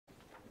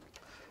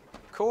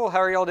Cool. How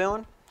are y'all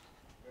doing?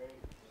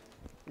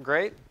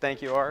 Great.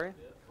 Thank you, Ari.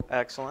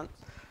 Excellent.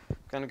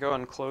 Gonna go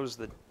and close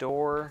the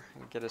door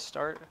and get a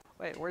start.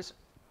 Wait, where's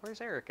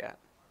Eric at?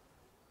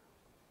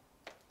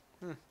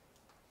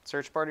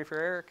 Search party for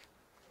Eric.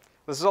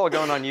 This is all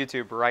going on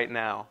YouTube right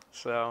now,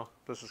 so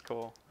this is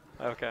cool.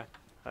 Okay,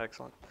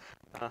 excellent.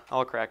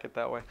 I'll crack it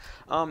that way.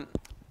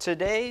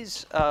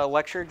 Today's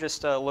lecture,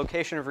 just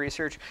location of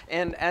research,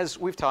 and as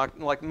we've talked,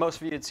 like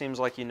most of you, it seems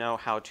like you know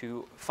how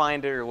to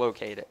find it or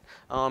locate it.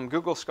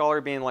 Google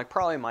Scholar being like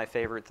probably my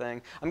favorite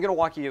thing. I'm going to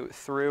walk you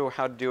through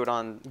how to do it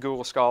on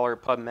Google Scholar,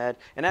 PubMed,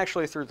 and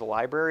actually through the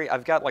library.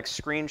 I've got like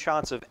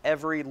screenshots of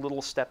every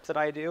little step that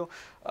I do,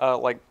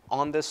 like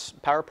on this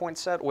PowerPoint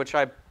set, which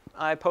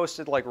I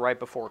posted like right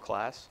before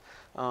class,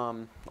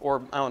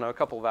 or I don't know, a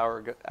couple of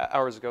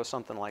hours ago,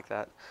 something like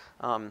that.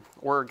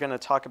 We're going to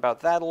talk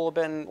about that a little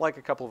bit and like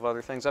a couple of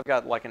other things. I've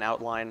got like an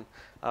outline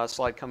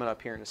slide coming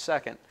up here in a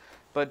second.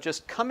 But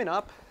just coming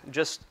up,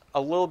 just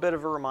a little bit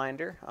of a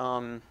reminder.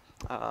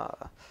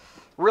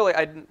 Really,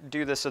 I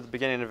do this at the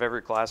beginning of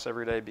every class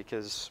every day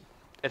because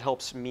it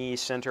helps me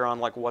center on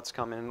like what's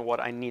coming and what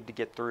I need to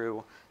get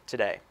through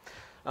today.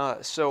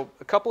 So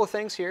a couple of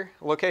things here.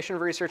 Location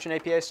of research and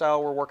APA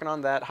style, we're working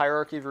on that.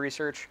 Hierarchy of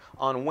research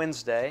on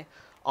Wednesday.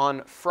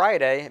 On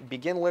Friday,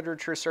 begin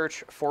literature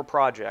search for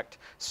project.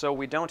 So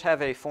we don't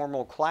have a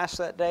formal class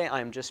that day.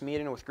 I'm just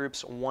meeting with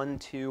groups 1,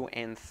 2,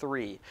 and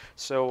 3.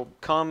 So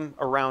come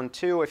around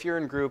 2 if you're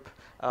in group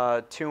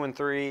 2 and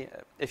 3.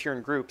 If you're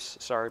in groups,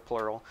 sorry,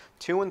 plural,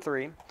 2 and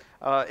 3.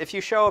 If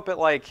you show up at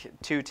like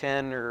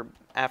 2:10 or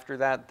after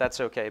that, that's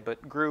okay.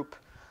 But group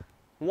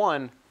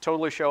 1,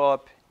 totally show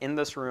up in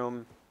this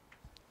room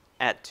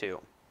at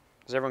 2.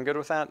 Is everyone good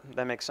with that?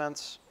 That makes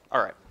sense?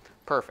 All right,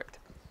 perfect.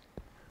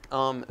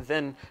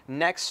 Then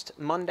next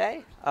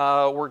Monday,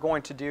 we're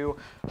going to do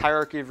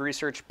Hierarchy of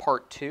Research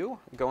Part 2,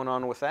 going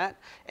on with that.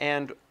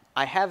 And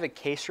I have a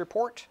case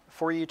report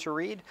for you to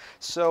read.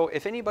 So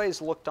if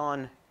anybody's looked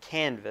on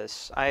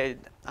Canvas, I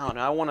don't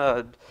know, I want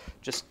to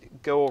just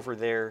go over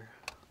there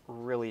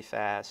really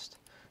fast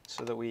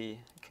so that we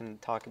can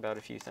talk about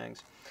a few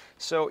things.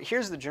 So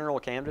here's the general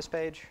Canvas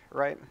page,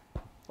 right?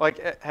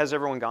 Like, has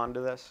everyone gone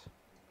to this?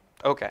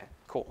 Okay,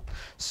 cool.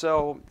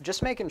 So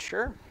just making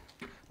sure,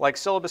 like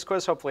syllabus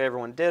quiz, hopefully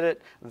everyone did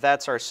it.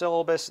 That's our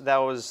syllabus. That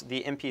was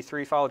the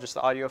MP3 file, just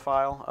the audio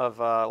file of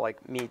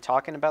like me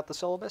talking about the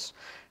syllabus.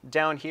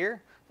 Down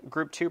here,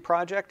 group 2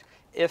 project.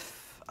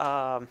 If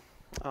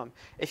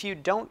you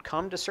don't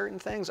come to certain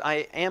things,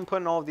 I am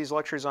putting all of these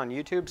lectures on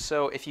YouTube.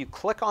 So if you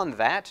click on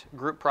that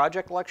group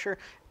project lecture,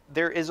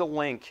 there is a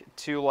link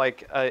to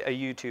like a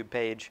YouTube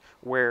page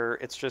where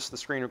it's just the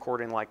screen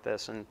recording like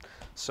this and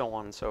so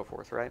on and so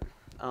forth, right?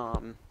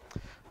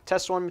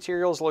 Test 1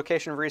 materials,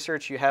 location of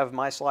research, you have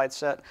my slide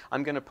set.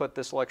 I'm going to put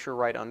this lecture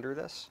right under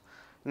this.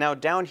 Now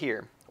down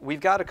here,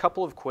 we've got a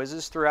couple of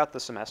quizzes throughout the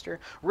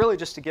semester, really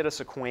just to get us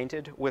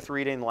acquainted with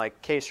reading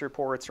like case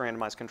reports,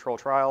 randomized control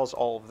trials,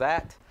 all of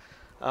that.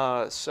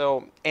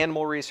 So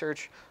animal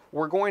research,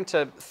 we're going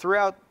to,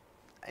 throughout,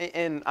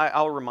 and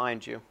I'll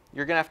remind you,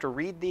 you're going to have to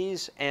read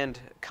these, and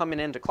coming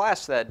into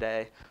class that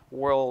day,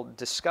 we'll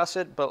discuss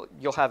it, but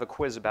you'll have a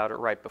quiz about it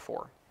right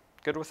before.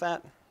 Good with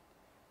that?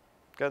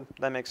 Good?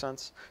 That makes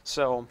sense?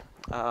 So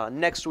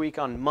next week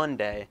on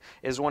Monday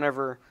is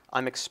whenever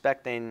I'm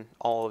expecting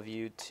all of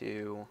you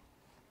to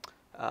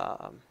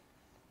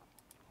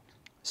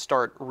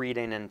start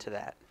reading into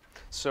that.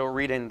 So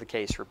reading the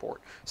case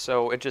report.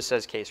 So it just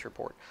says case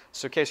report.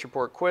 So case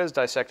report quiz,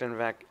 dissect an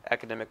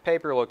academic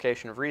paper,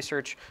 location of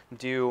research,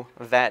 due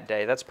that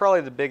day. That's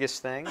probably the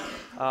biggest thing.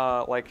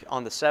 Like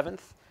on the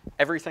 7th,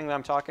 everything that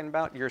I'm talking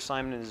about, your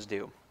assignment is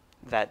due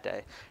that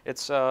day.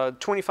 It's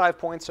 25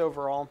 points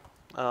overall,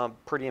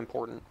 pretty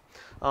important.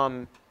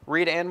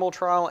 Read animal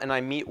trial, and I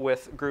meet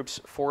with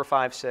groups 4,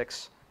 5,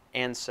 6,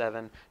 and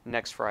 7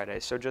 next Friday.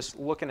 So just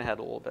looking ahead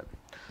a little bit.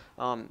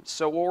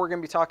 So what we're going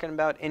to be talking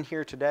about in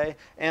here today,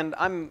 and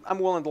I'm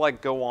willing to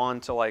like go on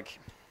to like,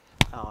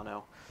 I don't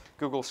know,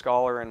 Google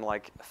Scholar and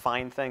like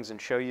find things and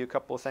show you a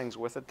couple of things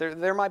with it.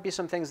 There might be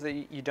some things that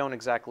you don't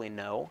exactly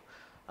know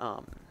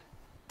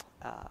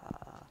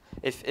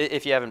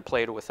if you haven't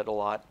played with it a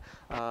lot.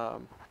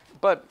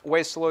 But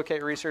ways to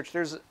locate research,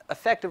 there's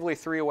effectively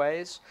 3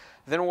 ways.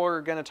 Then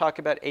we're going to talk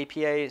about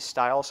APA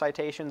style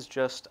citations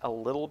just a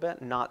little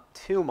bit, not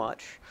too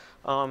much.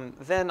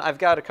 Then I've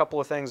got a couple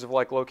of things of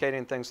like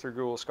locating things through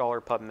Google Scholar,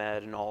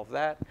 PubMed, and all of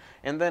that.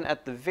 And then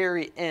at the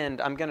very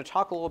end, I'm going to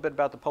talk a little bit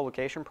about the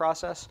publication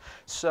process.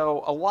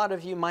 So a lot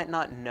of you might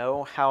not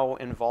know how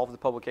involved the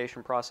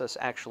publication process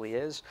actually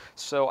is.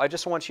 So I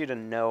just want you to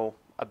know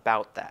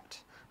about that.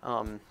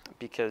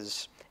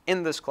 Because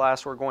in this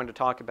class, we're going to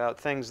talk about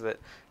things that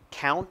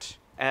count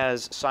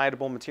as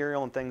citable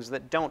material and things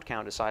that don't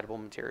count as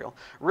citable material.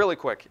 Really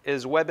quick,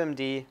 is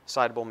WebMD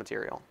citable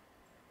material?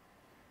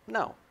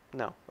 No,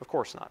 of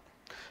course not.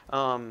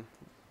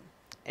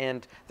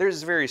 And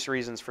there's various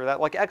reasons for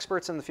that. Like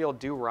experts in the field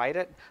do write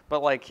it,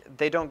 but like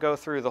they don't go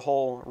through the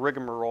whole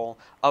rigmarole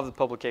of the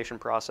publication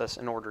process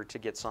in order to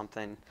get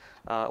something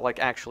like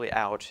actually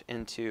out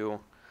into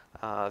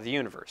the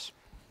universe.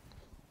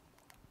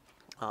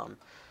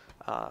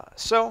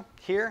 So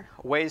here,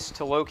 ways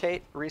to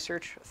locate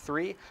research.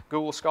 3,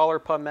 Google Scholar,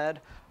 PubMed,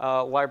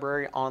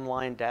 library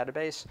online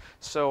database.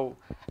 So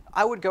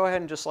I would go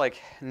ahead and just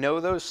like know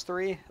those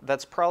 3.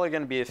 That's probably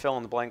going to be a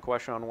fill-in-the-blank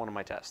question on one of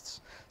my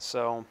tests.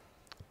 So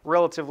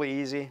relatively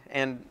easy.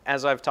 And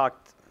as I've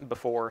talked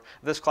before,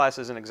 this class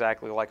isn't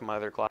exactly like my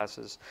other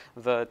classes.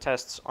 The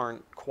tests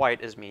aren't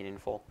quite as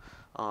meaningful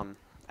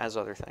as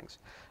other things.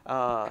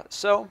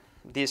 So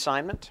the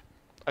assignment,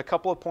 a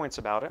couple of points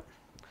about it.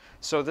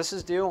 So this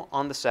is due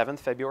on the 7th,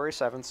 February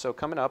 7th, so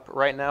coming up.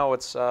 Right now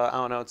it's, I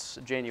don't know, it's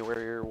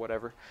January or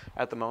whatever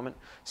at the moment.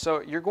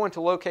 So you're going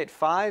to locate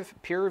 5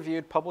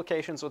 peer-reviewed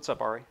publications. What's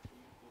up, Ari?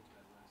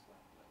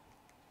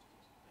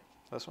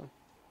 This one?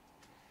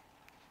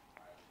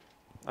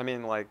 I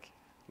mean, like,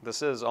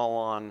 this is all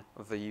on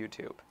the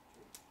YouTube.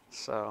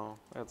 So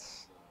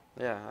it's,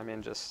 yeah, I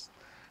mean, just,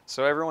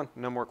 so everyone,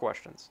 no more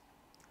questions.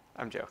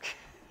 I'm joking.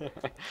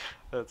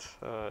 That's,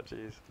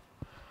 jeez.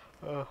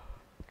 Oh,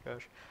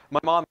 gosh. My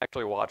mom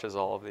actually watches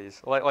all of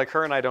these. Like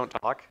her and I don't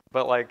talk,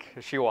 but like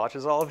she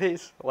watches all of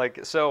these.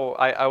 Like, so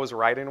I was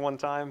writing one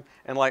time,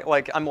 and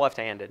like I'm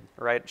left-handed,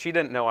 right? She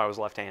didn't know I was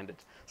left-handed,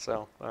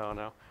 so I don't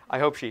know. I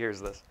hope she hears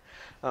this.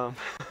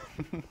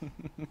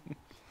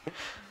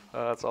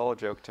 That's all a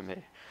joke to me.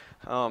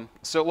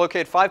 So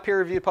locate 5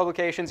 peer-reviewed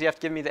publications. You have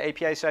to give me the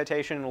APA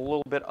citation and a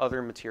little bit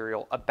other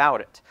material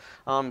about it.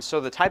 So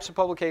the types of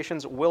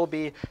publications will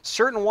be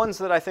certain ones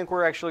that I think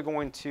we're actually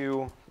going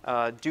to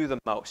do the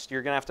most.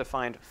 You're going to have to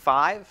find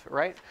 5,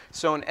 right?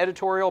 So an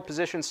editorial,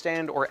 position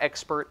stand, or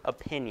expert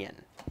opinion.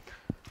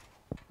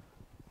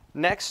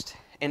 Next,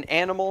 an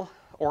animal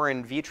or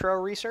in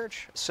vitro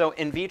research. So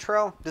in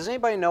vitro, does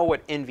anybody know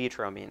what in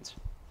vitro means?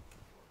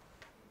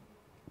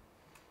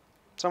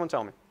 Someone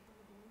tell me.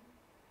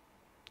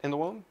 In the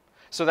womb?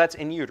 So that's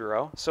in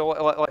utero. So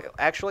like,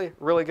 actually,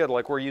 really good.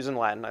 Like we're using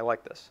Latin. I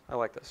like this. I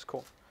like this.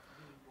 Cool.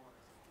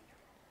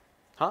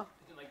 Huh?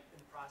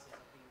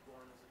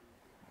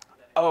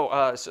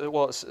 Oh,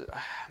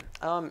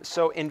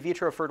 so in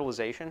vitro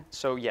fertilization.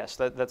 So yes,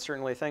 that's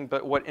certainly a thing.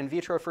 But what in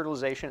vitro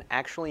fertilization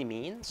actually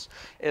means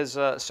is,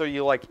 so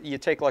you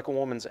take like a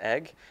woman's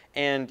egg,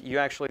 and you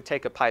actually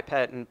take a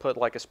pipette and put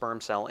like a sperm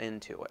cell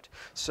into it.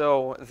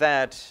 So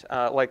that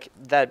like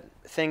that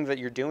thing that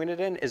you're doing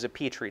it in is a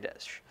petri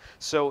dish.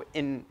 So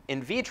in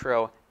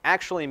vitro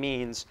actually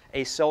means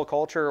a cell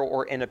culture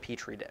or in a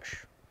petri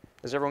dish.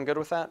 Is everyone good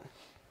with that?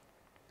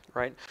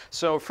 Right?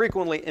 So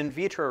frequently in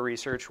vitro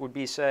research would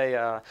be, say,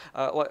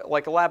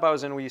 like a lab I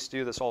was in, we used to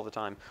do this all the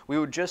time. We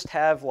would just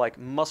have like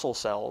muscle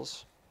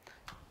cells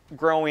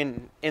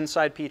growing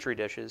inside petri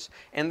dishes,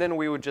 and then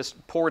we would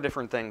just pour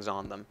different things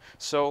on them.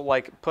 So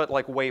like put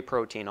like whey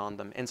protein on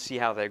them and see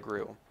how they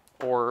grew.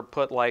 Or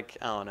put like,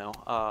 I don't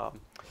know,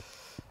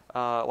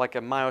 like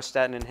a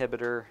myostatin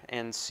inhibitor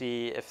and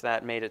see if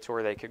that made it to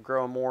where they could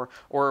grow more.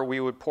 Or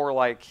we would pour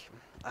like,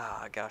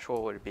 gosh,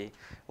 what would it be?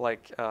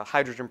 Like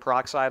hydrogen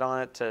peroxide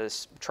on it to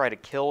try to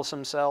kill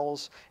some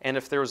cells. And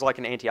if there was like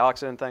an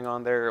antioxidant thing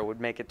on there, it would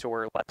make it to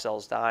where less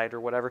cells died or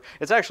whatever.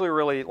 It's actually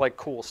really like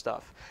cool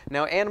stuff.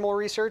 Now, animal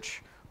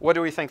research, what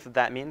do we think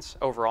that means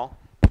overall?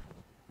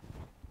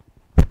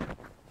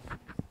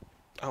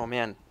 Oh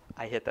man,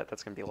 I hit that.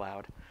 That's going to be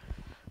loud.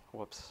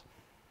 Whoops.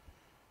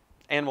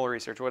 Animal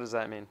research, what does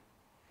that mean?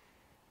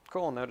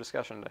 Cool, no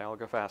discussion today. I'll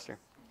go faster.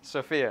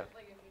 Sophia.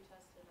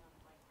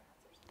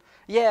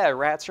 Yeah,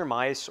 rats or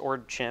mice or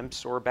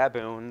chimps or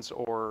baboons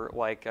or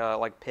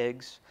like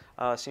pigs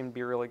seem to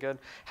be really good.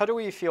 How do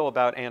we feel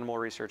about animal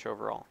research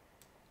overall?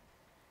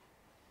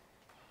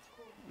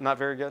 Not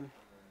very good?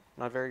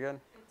 Not very good?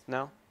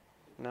 No?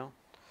 No?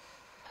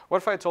 What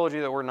if I told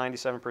you that we're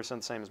 97%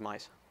 the same as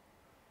mice?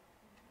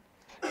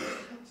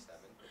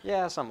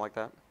 Yeah, something like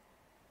that.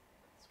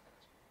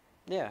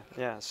 Yeah,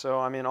 yeah. So,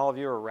 I mean, all of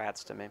you are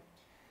rats to me.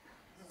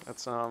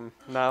 It's no,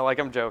 like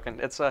I'm joking.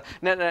 It's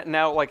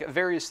now like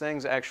various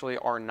things actually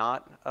are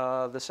not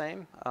the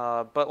same.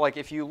 But like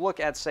if you look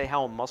at say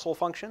how a muscle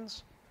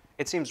functions,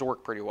 it seems to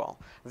work pretty well.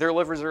 Their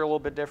livers are a little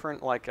bit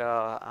different. Like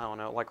I don't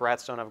know, like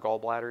rats don't have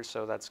gallbladders,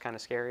 so that's kind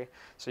of scary.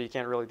 So you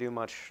can't really do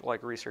much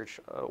like research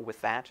with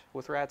that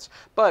with rats.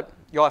 But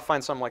you'll have to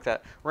find something like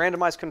that.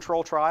 Randomized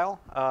control trial.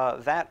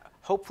 That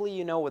hopefully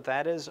you know what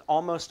that is.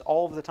 Almost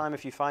all of the time,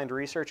 if you find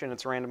research and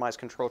it's a randomized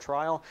control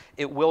trial,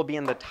 it will be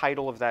in the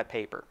title of that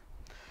paper.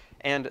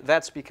 And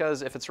that's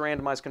because if it's a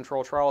randomized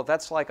control trial,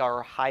 that's like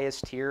our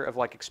highest tier of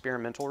like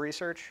experimental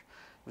research,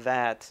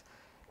 that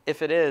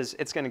if it is,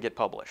 it's going to get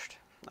published.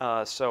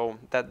 So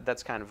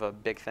that's kind of a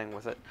big thing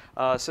with it.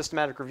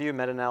 Systematic review,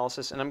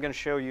 meta-analysis, and I'm going to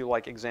show you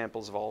like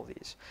examples of all of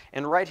these.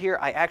 And right here,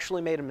 I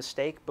actually made a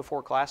mistake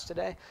before class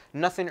today.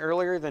 Nothing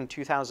earlier than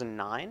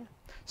 2009.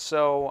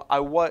 So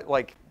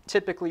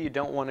typically you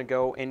don't want to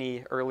go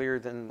any earlier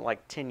than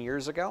like 10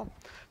 years ago.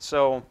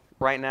 So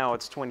right now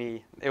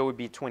it would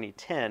be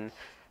 2010.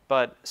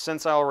 But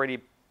since I already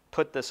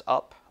put this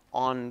up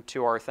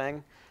onto our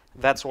thing,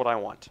 that's what I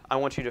want. I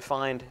want you to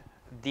find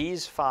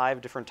these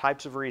 5 different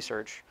types of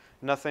research,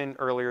 nothing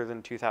earlier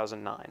than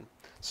 2009.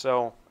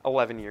 So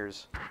 11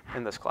 years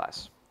in this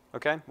class.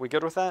 Okay, we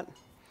good with that?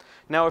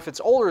 Now, if it's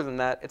older than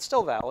that, it's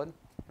still valid.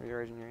 Are you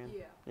raising your hand?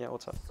 Yeah. Yeah,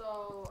 what's up?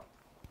 So,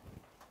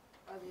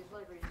 are these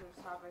like research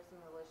topics in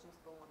relation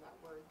to the one that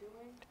we're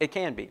doing? It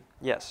can be,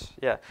 yes,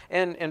 yeah.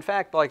 And in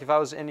fact, like if I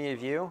was any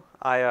of you,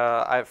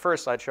 at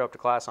first I'd show up to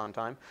class on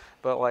time,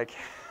 but like,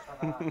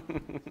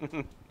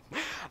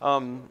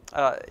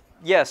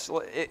 yes,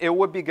 it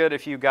would be good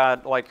if you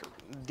got like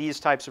these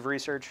types of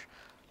research,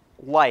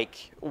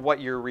 like what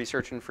you're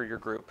researching for your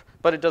group,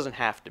 but it doesn't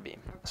have to be.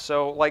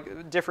 So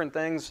like different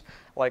things,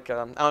 like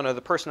I don't know,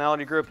 the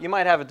personality group, you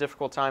might have a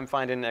difficult time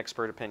finding an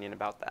expert opinion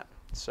about that.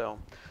 So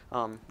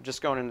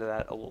just going into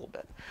that a little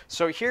bit.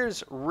 So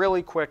here's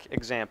really quick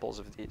examples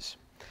of these.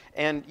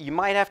 And you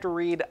might have to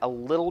read a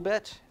little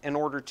bit in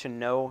order to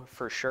know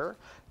for sure,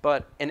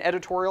 but an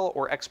editorial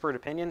or expert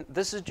opinion,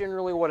 this is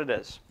generally what it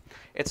is.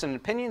 It's an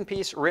opinion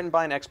piece written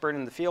by an expert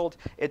in the field.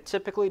 It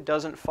typically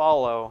doesn't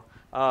follow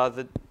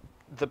the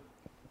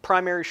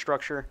primary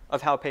structure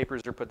of how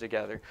papers are put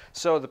together.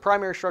 So the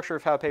primary structure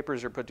of how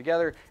papers are put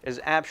together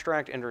is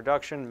abstract,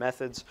 introduction,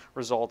 methods,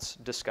 results,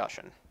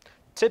 discussion.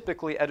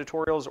 Typically,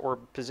 editorials or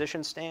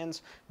position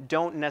stands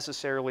don't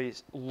necessarily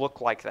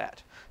look like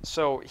that.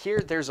 So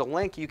here, there's a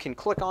link. You can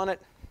click on it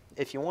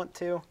if you want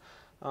to,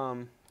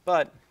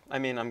 but I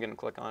mean, I'm going to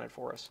click on it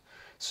for us.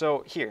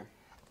 So here,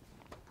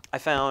 I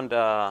found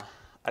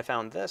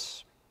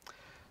this.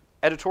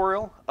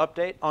 Editorial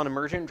update on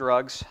emergent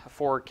drugs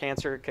for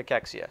cancer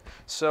cachexia.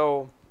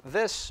 So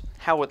this,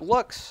 how it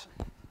looks,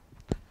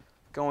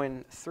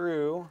 going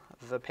through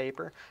the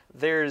paper,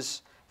 there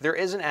is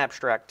an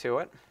abstract to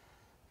it,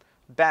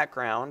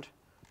 background,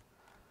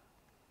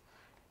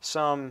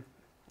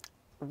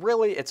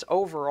 really it's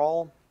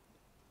overall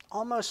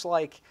almost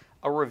like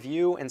a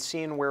review and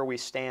seeing where we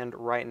stand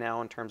right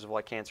now in terms of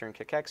like cancer and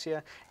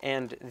cachexia.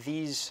 And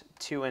these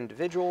two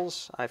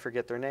individuals, I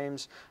forget their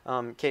names,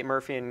 Kate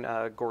Murphy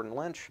and Gordon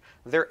Lynch,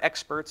 they're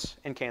experts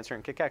in cancer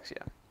and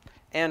cachexia.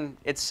 And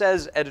it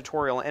says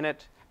editorial in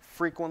it.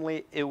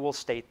 Frequently, it will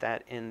state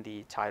that in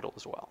the title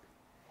as well.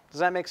 Does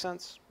that make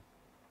sense?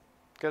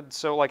 Good.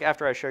 So like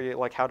after I show you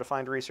like how to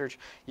find research,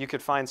 you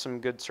could find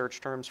some good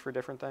search terms for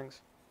different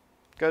things.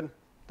 Good?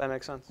 That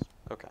makes sense?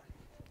 Okay.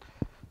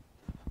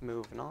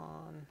 Moving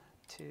on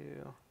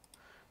to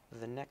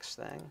the next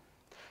thing.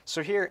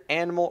 So here,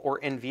 animal or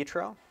in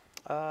vitro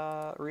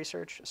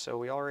research. So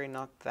we already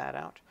knocked that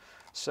out.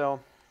 So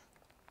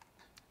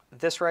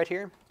this right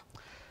here,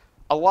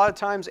 a lot of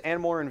times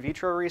animal or in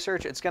vitro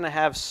research, it's going to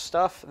have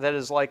stuff that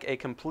is like a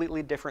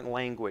completely different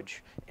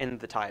language in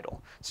the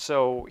title.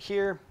 So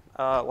here,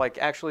 like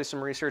actually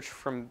some research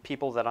from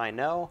people that I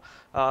know.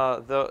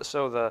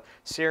 So the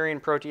serine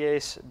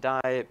protease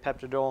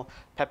dipeptidyl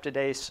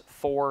peptidase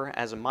 4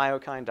 as a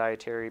myokine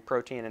dietary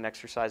protein and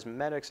exercise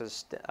mimetics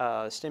as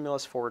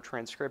stimulus for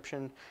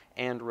transcription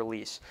and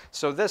release.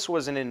 So this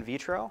was an in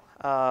vitro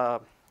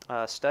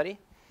study.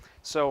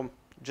 So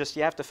just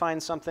you have to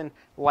find something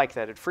like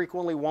that. It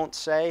frequently won't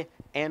say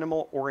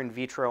animal or in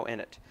vitro in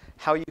it.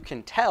 How you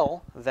can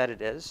tell that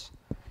it is,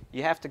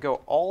 you have to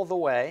go all the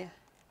way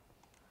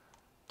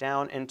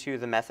down into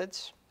the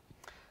methods.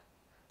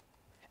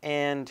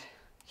 And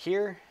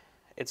here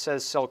it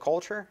says cell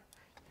culture.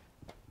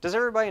 Does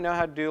everybody know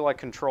how to do like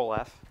Control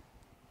F?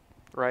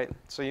 Right?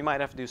 So you might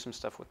have to do some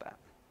stuff with that.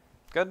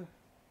 Good?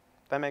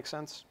 That makes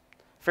sense?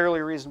 Fairly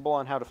reasonable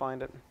on how to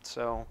find it.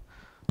 So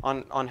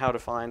on how to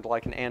find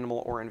like an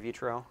animal or in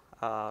vitro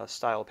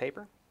style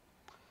paper.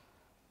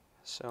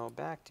 So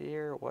back to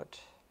here,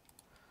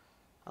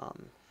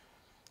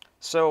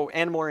 so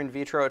animal or in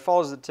vitro, it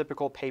follows the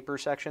typical paper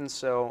section,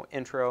 so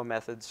intro,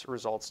 methods,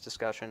 results,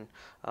 discussion,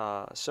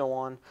 so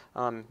on,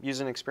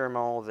 using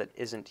experimental that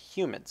isn't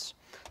humans.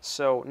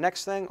 So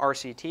next thing,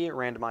 RCT,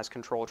 randomized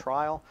control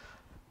trial.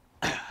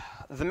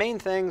 The main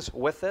things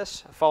with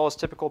this follows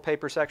typical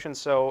paper section,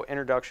 so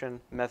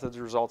introduction, methods,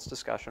 results,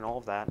 discussion, all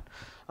of that.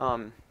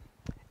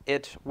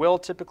 It will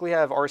typically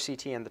have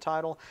RCT in the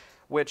title,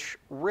 which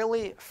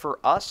really for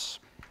us,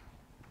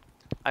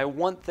 I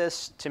want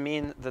this to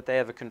mean that they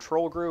have a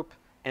control group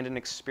and an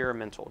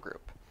experimental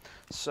group.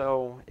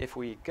 So if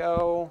we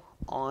go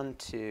on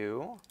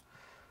to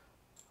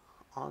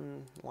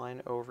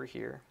online over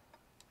here,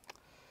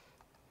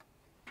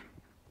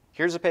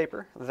 here's a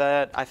paper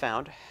that I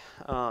found.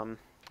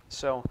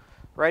 So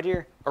right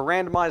here, a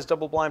randomized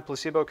double-blind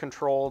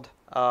placebo-controlled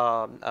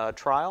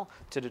trial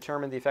to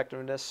determine the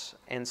effectiveness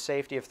and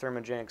safety of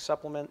thermogenic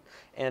supplement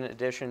in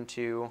addition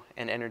to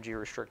an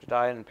energy-restricted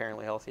diet in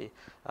apparently healthy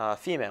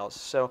females.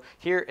 So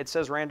here it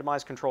says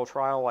randomized control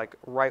trial like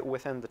right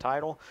within the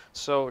title.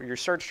 So your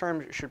search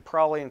term should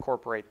probably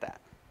incorporate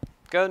that.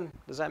 Good?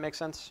 Does that make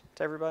sense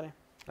to everybody?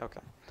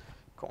 Okay,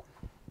 cool.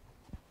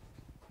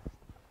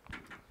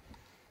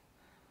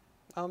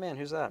 Oh man,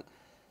 who's that?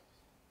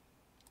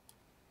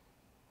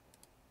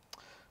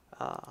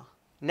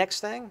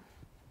 Next thing,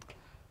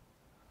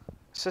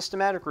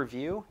 systematic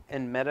review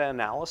and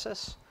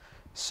meta-analysis.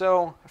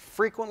 So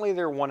frequently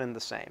they're one and the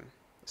same.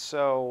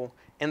 So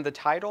in the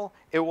title,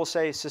 it will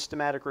say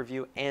systematic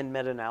review and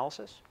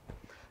meta-analysis.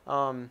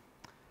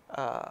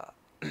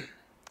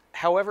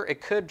 However,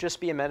 it could just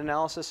be a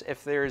meta-analysis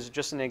if there's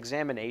just an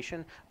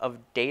examination of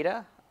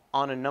data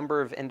on a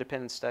number of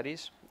independent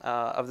studies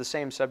of the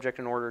same subject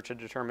in order to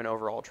determine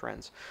overall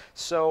trends.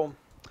 So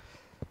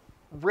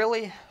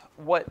really,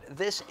 what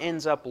this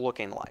ends up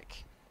looking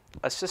like,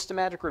 a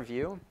systematic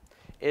review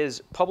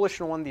is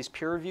published in one of these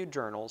peer-reviewed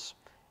journals,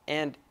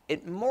 and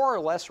it more or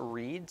less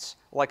reads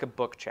like a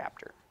book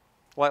chapter,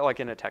 like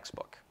in a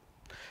textbook.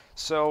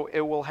 So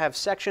it will have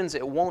sections.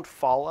 It won't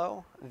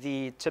follow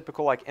the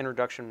typical like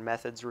introduction,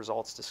 methods,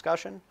 results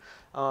discussion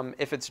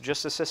if it's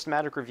just a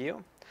systematic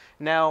review.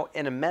 Now,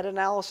 in a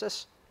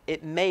meta-analysis,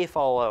 it may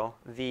follow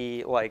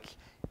the like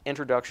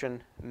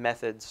introduction,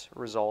 methods,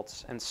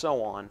 results, and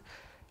so on,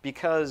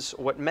 because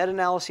what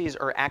meta-analyses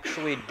are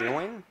actually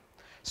doing,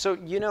 so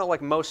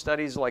like most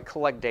studies like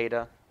collect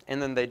data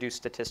and then they do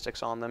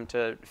statistics on them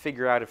to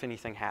figure out if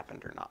anything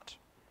happened or not.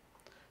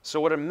 So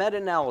what a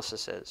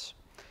meta-analysis is,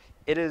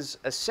 it is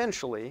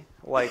essentially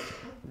like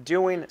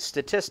doing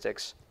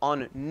statistics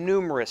on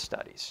numerous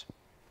studies.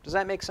 Does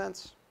that make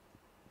sense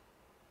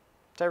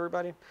to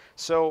everybody?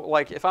 So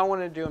like if I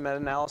wanted to do a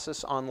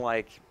meta-analysis on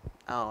like,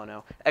 I don't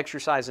know,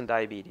 exercise and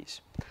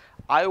diabetes,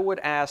 I would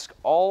ask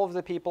all of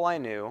the people I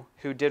knew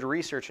who did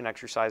research in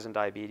exercise and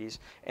diabetes,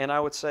 and I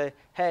would say,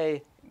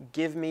 hey,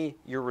 give me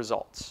your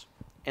results.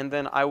 And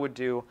then I would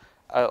do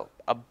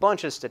a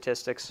bunch of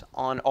statistics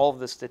on all of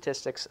the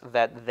statistics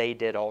that they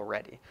did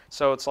already.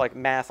 So it's like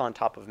math on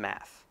top of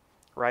math,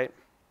 right?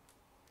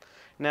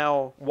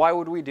 Now, why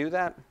would we do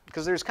that?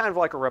 Because there's kind of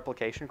like a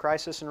replication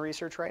crisis in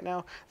research right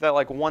now, that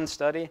like one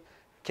study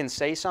can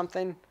say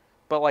something,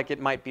 but like it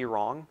might be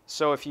wrong.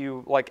 So if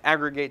you like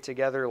aggregate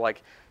together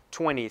like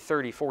 20,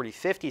 30, 40,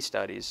 50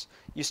 studies,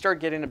 you start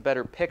getting a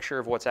better picture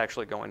of what's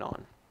actually going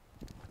on.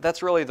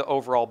 That's really the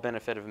overall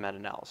benefit of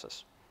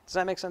meta-analysis. Does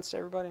that make sense to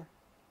everybody?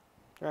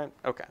 Right?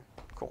 Okay,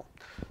 cool.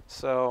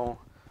 So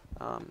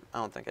I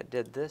don't think I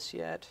did this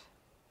yet.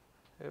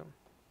 Ooh.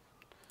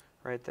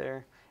 Right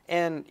there.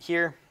 And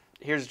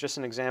here's just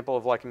an example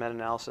of like a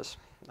meta-analysis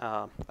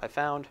I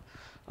found.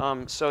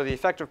 So the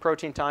effect of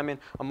protein timing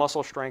on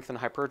muscle strength and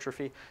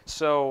hypertrophy.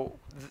 So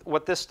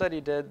what this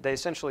study did, they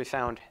essentially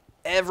found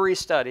every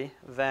study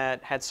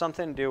that had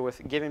something to do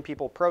with giving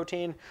people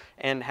protein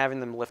and having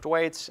them lift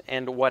weights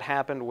and what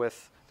happened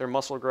with their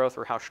muscle growth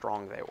or how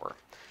strong they were.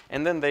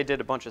 And then they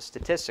did a bunch of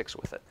statistics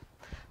with it.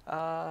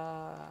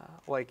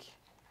 Like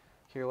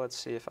here, let's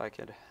see if I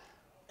could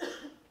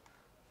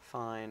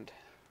find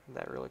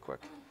that really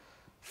quick.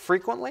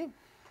 Frequently,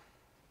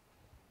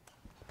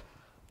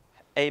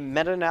 a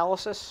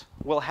meta-analysis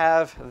will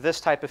have this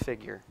type of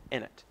figure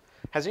in it.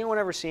 Has anyone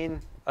ever seen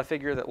a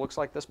figure that looks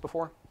like this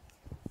before?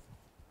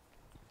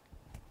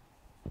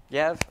 You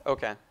have?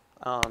 Okay.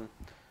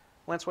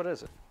 Lance, what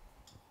is it?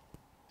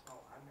 Oh,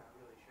 I'm not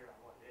really sure on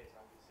what it is.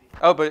 I've just seen it.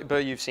 Oh,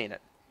 but you've seen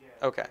it. Yeah,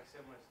 Okay. like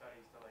similar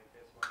studies to like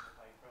this one with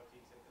like protein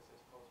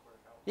synthesis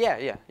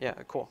post-workout. Yeah,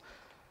 cool.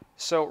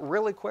 So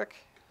really quick,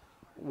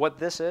 what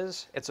this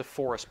is, it's a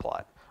forest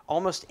plot.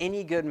 Almost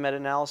any good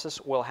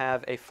meta-analysis will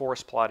have a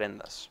forest plot in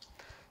this.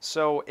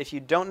 So if you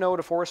don't know what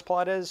a forest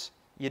plot is,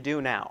 you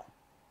do now,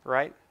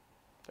 right?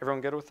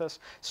 Everyone good with this?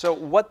 So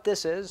what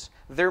this is,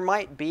 there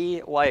might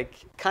be like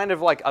kind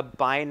of like a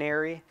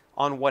binary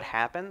on what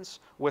happens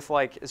with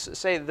like,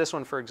 say this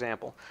one for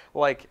example,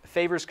 like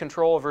favors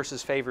control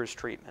versus favors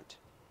treatment,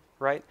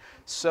 right?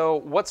 So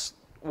what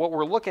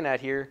we're looking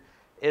at here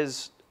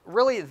is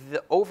really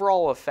the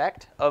overall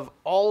effect of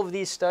all of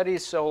these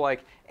studies. So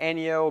like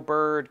Anio,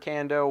 Bird,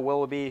 Kando,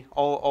 Willoughby,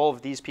 all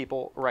of these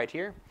people right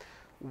here,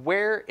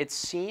 where it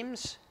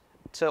seems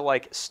to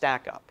like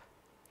stack up,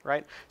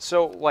 right?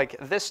 So like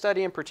this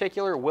study in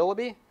particular,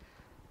 Willoughby,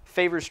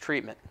 favors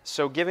treatment.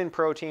 So giving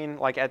protein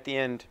like at the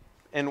end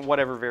in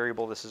whatever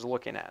variable this is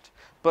looking at.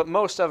 But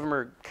most of them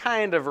are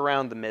kind of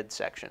around the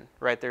midsection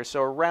right there.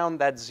 So around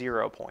that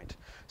 0 point.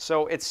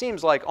 So it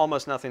seems like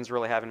almost nothing's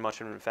really having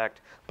much of an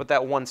effect, but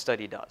that one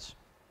study does,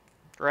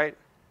 right?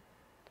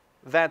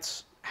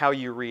 That's how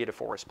you read a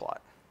forest plot.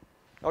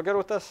 All good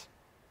with this?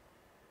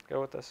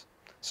 Go with this?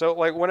 So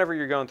like whenever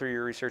you're going through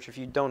your research, if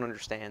you don't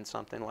understand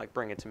something, like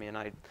bring it to me and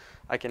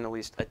I can at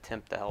least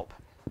attempt to help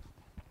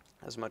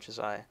as much as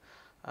I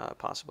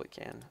possibly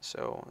can.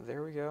 So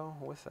there we go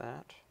with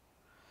that.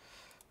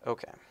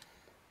 Okay.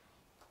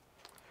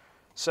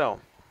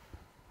 So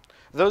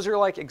those are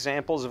like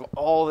examples of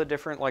all the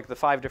different, like the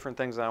 5 different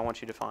things that I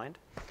want you to find.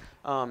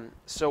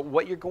 So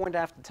what you're going to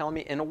have to tell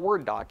me in a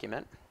Word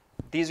document,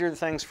 these are the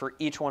things for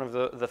each one of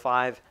the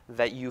 5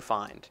 that you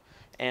find.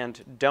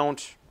 And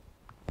don't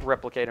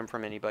replicate them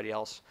from anybody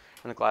else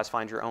in the class.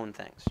 Find your own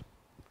things.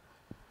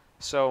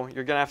 So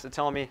you're going to have to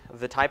tell me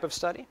the type of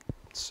study.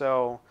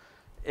 So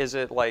is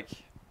it like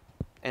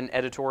an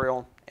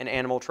editorial, an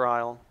animal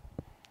trial,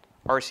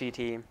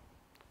 RCT,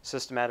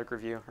 systematic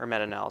review, or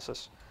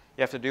meta-analysis?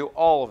 You have to do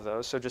all of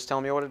those, so just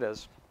tell me what it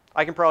is.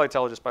 I can probably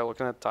tell just by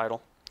looking at the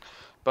title,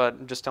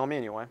 but just tell me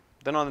anyway.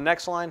 Then on the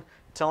next line,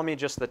 tell me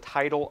just the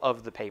title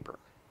of the paper.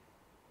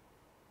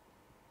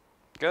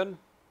 Good?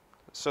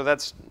 So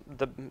that's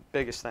the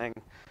biggest thing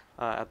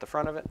at the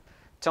front of it.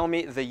 tell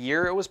me the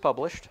year it was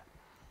published.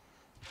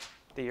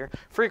 The year.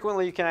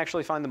 Frequently, you can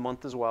actually find the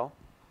month as well.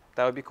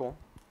 That would be cool.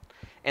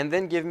 And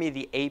then give me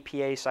the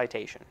APA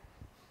citation.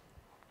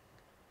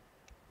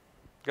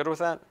 Good with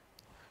that?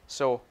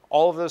 So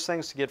all of those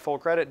things to get full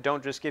credit.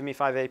 Don't just give me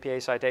 5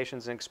 APA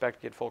citations and expect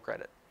to get full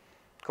credit.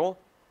 Cool?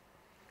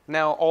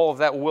 Now, all of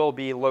that will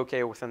be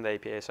located within the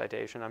APA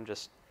citation. I'm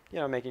just,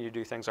 making you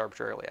do things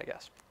arbitrarily, I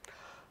guess.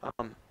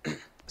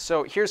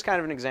 So here's kind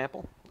of an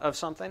example of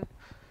something.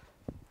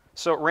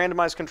 So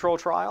randomized control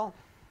trial.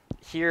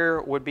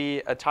 Here would be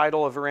a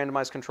title of a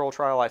randomized control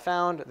trial I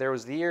found. There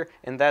was the year,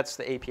 and that's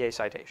the APA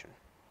citation.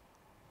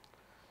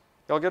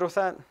 Y'all good with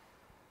that?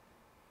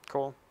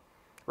 Cool.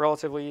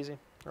 Relatively easy.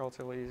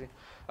 Relatively easy.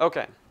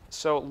 Okay,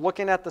 so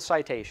looking at the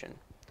citation,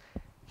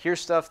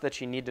 here's stuff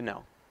that you need to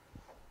know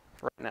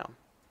right now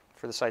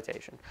for the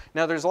citation.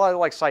 Now, there's a lot of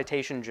like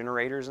citation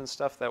generators and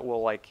stuff that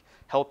will like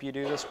help you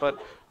do this,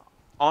 but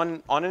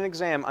on an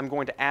exam, I'm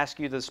going to ask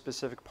you the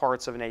specific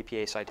parts of an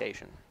APA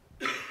citation.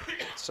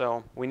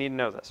 So we need to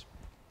know this.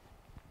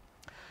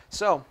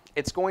 So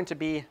it's going to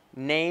be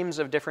names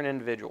of different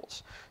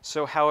individuals.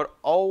 So how it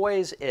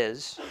always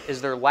is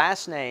their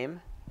last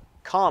name,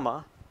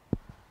 comma,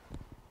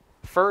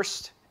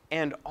 first,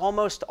 and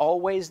almost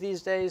always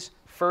these days,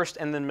 first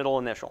and then middle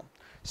initial.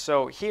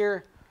 So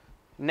here,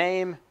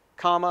 name,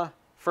 comma,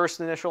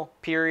 first initial,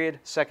 period,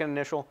 second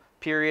initial,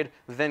 period,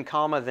 then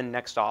comma, then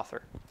next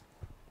author.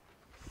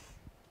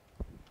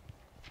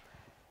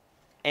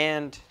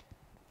 And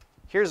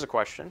here's a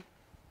question.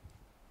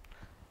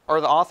 Are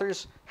the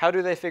authors, how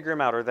do they figure them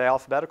out? Are they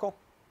alphabetical?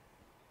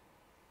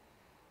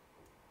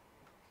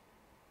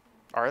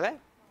 Are they?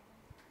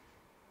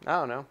 I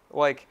don't know.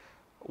 Like,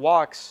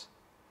 walks,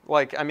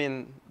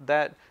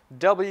 that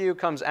W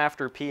comes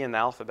after P in the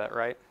alphabet,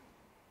 right?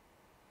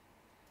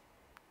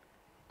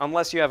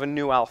 Unless you have a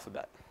new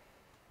alphabet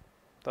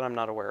that I'm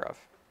not aware of.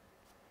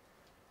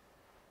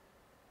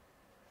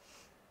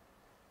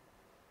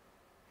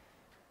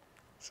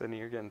 Sydney,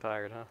 you're getting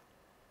tired, huh?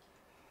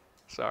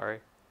 Sorry.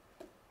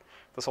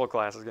 This whole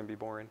class is going to be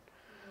boring.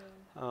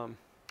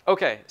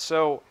 Okay,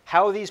 so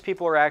how these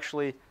people are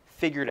actually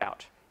figured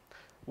out.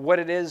 What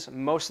it is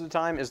most of the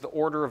time is the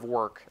order of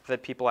work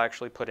that people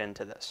actually put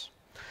into this.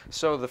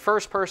 So the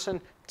first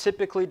person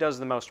typically does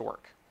the most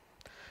work.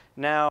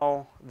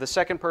 Now, the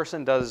second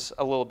person does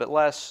a little bit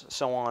less,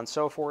 so on and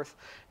so forth.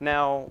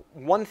 Now,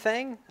 one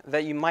thing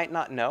that you might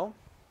not know,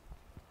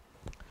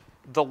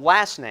 the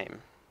last name,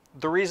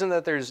 the reason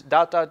that there's ...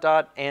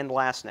 and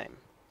last name,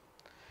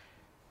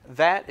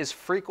 that is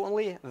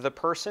frequently the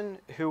person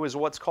who is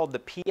what's called the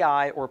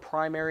PI, or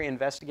primary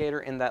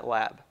investigator, in that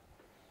lab.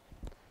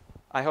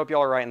 I hope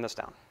y'all are writing this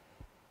down,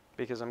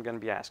 because I'm going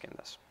to be asking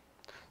this.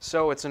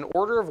 So it's an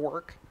order of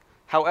work.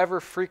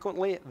 However,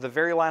 frequently, the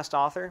very last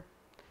author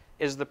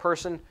is the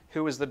person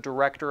who is the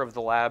director of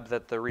the lab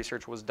that the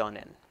research was done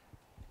in.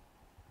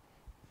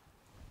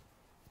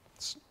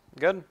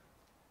 Good?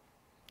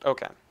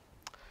 Okay.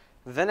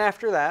 Then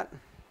after that,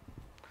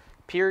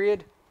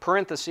 period,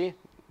 parenthesis,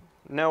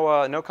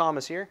 no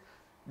commas here,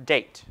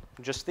 date,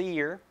 just the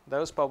year that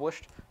was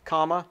published,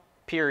 comma,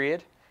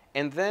 period,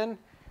 and then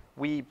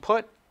we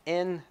put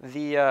in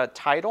the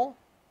title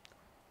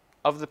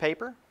of the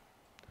paper.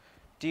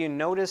 Do you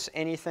notice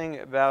anything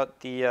about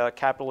the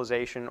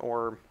capitalization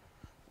or,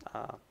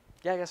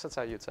 yeah, I guess that's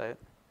how you'd say it.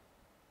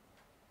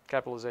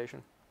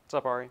 Capitalization. What's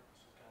up, Ari?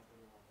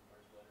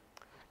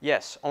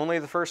 Yes, only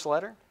the first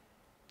letter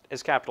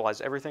is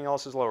capitalized. Everything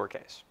else is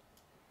lowercase.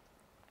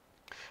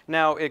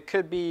 Now, it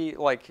could be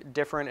like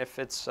different if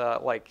it's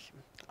like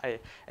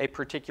a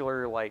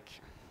particular like,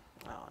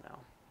 I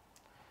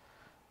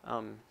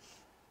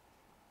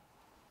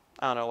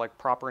don't know, like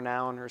proper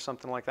noun or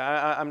something like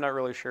that. I'm not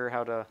really sure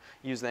how to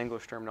use the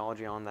English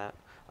terminology on that.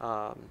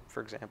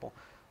 For example,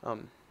 no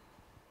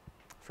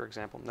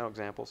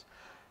examples.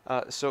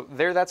 So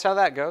there, that's how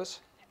that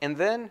goes. And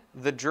then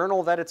the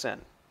journal that it's in.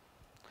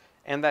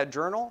 And that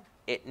journal,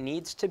 it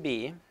needs to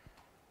be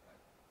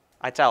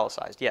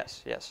italicized.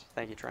 Yes, yes.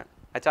 Thank you, Trent.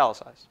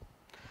 Italicized.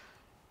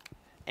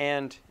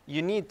 And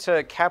you need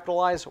to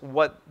capitalize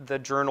what the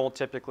journal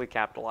typically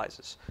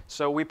capitalizes.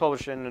 So we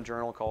publish it in a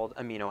journal called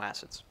Amino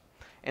Acids.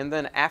 And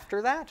then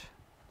after that,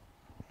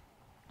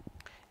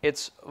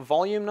 it's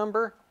volume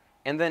number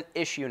and then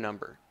issue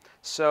number.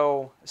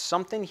 So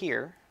something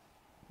here,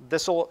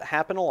 this will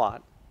happen a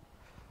lot,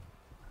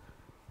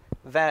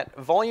 that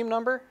volume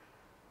number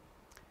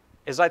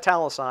is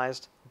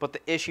italicized, but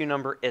the issue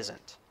number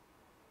isn't.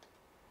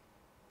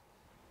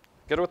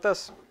 Good with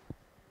this?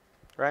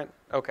 Right?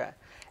 Okay.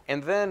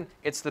 And then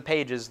it's the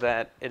pages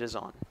that it is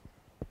on.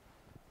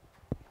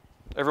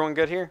 Everyone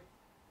good here?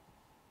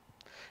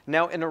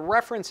 Now, in a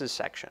references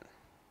section,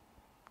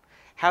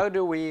 how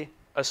do we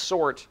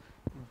assort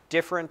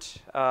different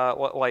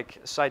like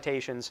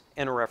citations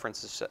in a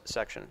references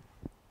section?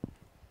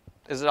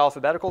 Is it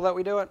alphabetical that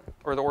we do it,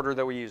 or the order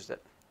that we used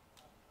it?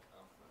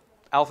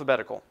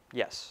 Alphabetical,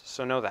 yes.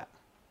 So know that.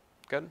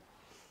 Good?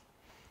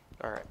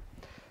 All right.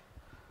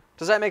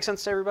 Does that make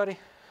sense to everybody?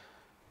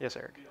 Yes,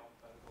 Eric.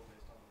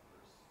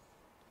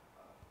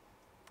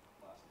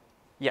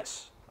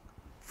 Yes.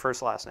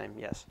 First, last name,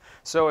 yes.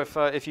 So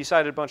if you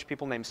cited a bunch of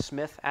people named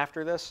Smith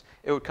after this,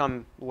 it would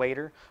come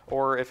later.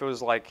 Or if it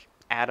was like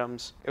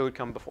Adams, it would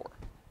come before,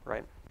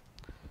 right?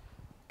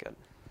 Good.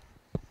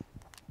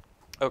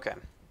 Okay.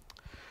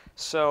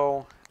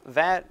 So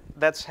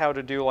that's how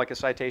to do like a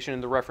citation in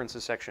the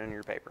references section in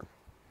your paper.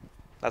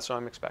 That's what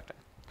I'm expecting.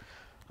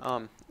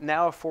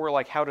 Now for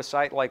like how to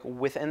cite like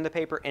within the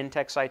paper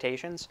in-text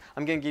citations,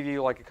 I'm going to give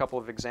you like a couple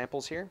of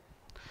examples here.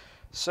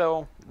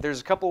 So there's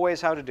a couple ways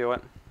how to do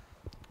it.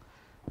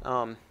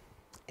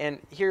 And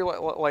here,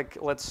 like,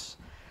 let's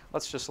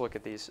just look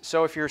at these.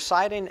 So if you're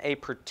citing a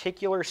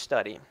particular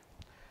study,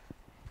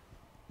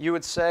 you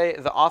would say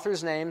the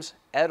author's names,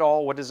 et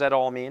al. What does et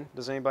al. Mean?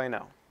 Does anybody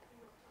know?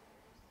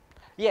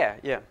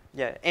 Yeah.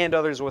 And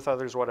others with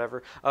others,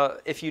 whatever.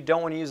 If you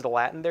don't want to use the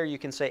Latin there, you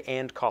can say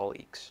and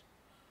colleagues.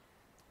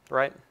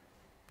 Right?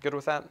 Good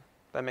with that?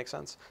 That makes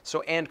sense?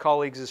 So and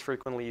colleagues is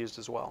frequently used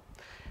as well.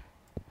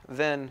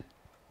 Then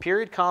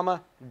period,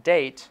 comma,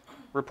 date,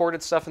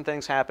 reported stuff and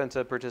things happen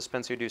to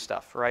participants who do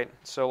stuff, right?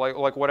 So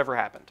like whatever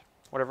happened.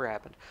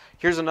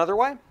 Here's another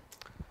way.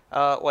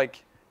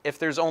 Like if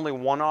there's only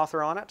one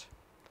author on it,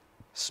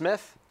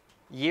 Smith,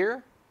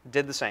 year,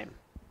 did the same.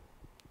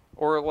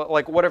 Or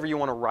like whatever you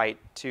want to write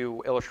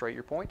to illustrate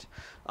your point.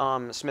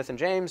 Smith and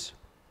James,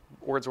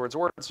 words,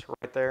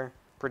 right there,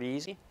 pretty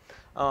easy.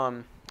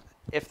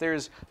 If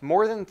there's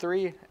more than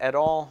 3 et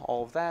al.,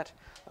 all of that.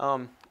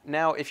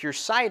 Now, if you're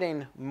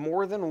citing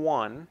more than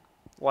one,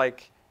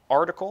 like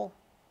article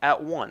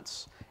at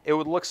once, it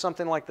would look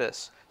something like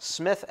this.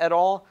 Smith et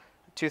al.,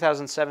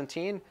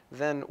 2017,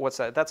 then what's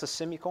that? That's a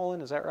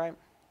semicolon, is that right?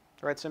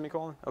 Right,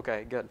 semicolon?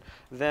 Okay, good.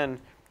 Then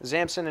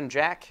Zamson and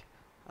Jack,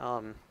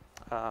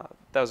 that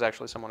was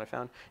actually someone I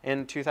found,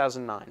 in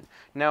 2009.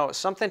 Now,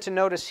 something to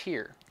notice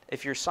here,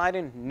 if you're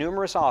citing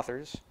numerous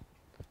authors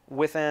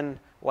within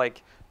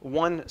like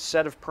one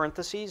set of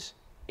parentheses,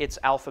 it's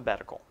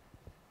alphabetical.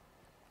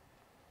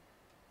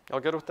 Y'all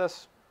good with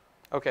this?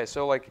 Okay,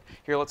 so like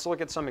here, let's look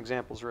at some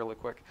examples really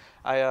quick.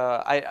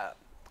 I'm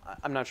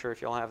not sure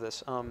if y'all have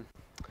this.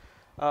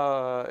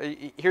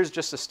 Here's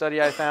just a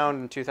study I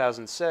found in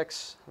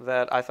 2006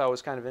 that I thought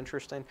was kind of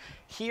interesting.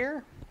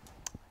 Here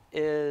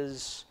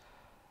is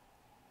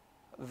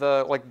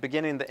the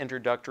beginning the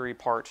introductory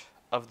part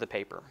of the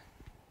paper.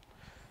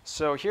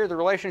 So here, the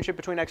relationship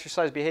between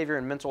exercise behavior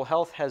and mental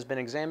health has been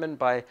examined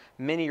by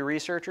many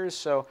researchers.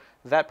 So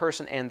that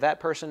person and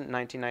that person,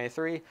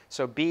 1993.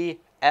 So B,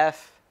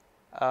 F,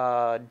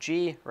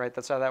 G, right?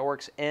 That's how that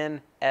works. N,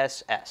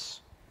 S,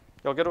 S.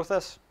 Y'all good with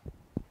this?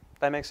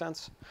 That makes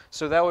sense?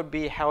 So that would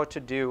be how to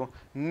do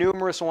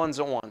numerous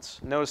ones at once.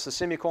 Notice the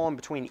semicolon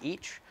between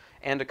each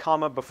and a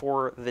comma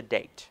before the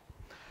date.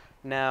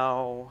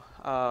 Now,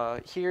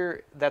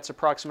 here, that's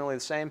approximately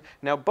the same.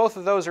 Now, both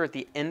of those are at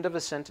the end of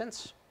a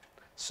sentence.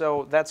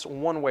 So that's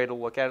one way to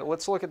look at it.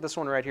 Let's look at this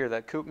one right here,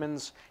 that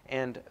Koopmans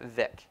and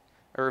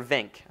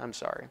Vink, I'm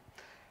sorry.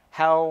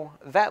 How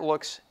that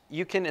looks,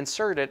 you can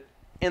insert it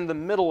in the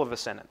middle of a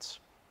sentence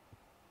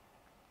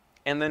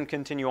and then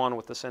continue on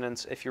with the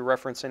sentence if you're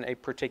referencing a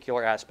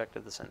particular aspect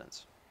of the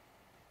sentence.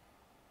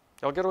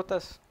 Y'all good with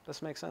this?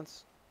 This makes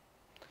sense?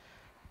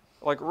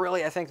 Like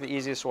really, I think the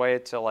easiest way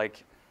to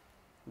like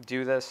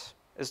do this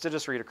is to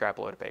just read a crap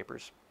load of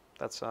papers.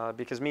 That's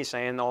because me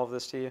saying all of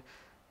this to you,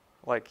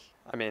 like,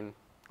 I mean,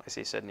 I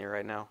see Sydney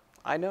right now.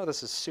 I know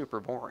this is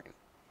super boring.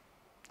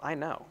 I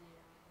know.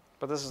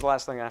 But this is the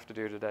last thing I have to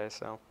do today,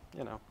 so,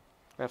 you know,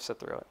 we have to sit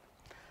through it.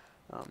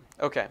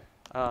 Okay,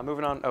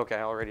 moving on. Okay,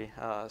 I already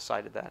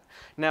cited that.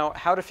 Now,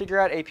 how to figure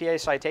out APA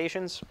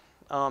citations.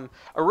 A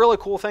really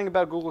cool thing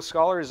about Google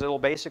Scholar is it'll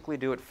basically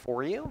do it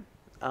for you.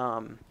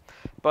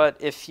 But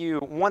if you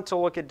want to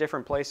look at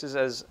different places,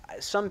 as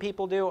some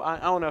people do, I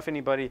don't know if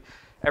anybody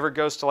ever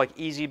goes to like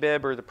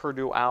EasyBib or the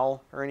Purdue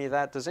OWL or any of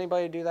that. Does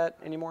anybody do that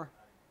anymore?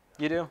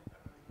 You do?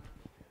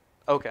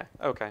 Okay,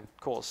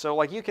 cool. So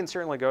like you can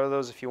certainly go to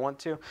those if you want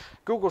to.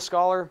 Google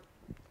Scholar,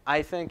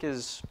 I think,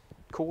 is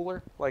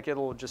cooler. Like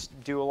it'll just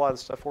do a lot of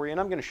stuff for you,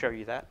 and I'm going to show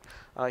you that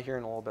here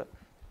in a little bit.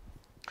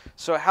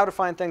 So how to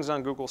find things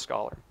on Google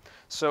Scholar.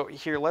 So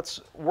here,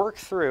 let's work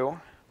through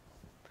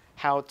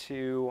how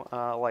to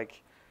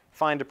like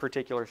find a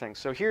particular thing.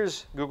 So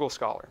here's Google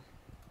Scholar.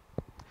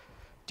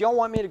 Do y'all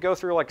want me to go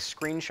through like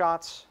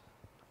screenshots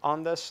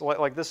on this?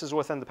 Like this is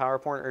within the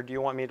PowerPoint, or do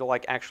you want me to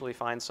like actually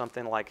find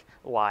something like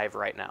live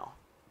right now?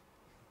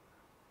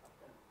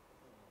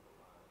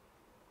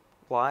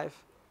 Live?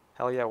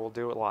 Hell yeah, we'll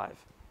do it live,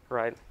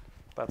 right?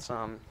 That's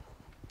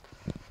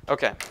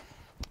okay.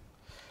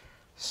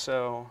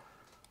 So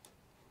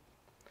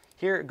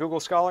here at Google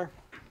Scholar,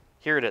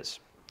 here it is.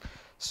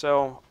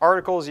 So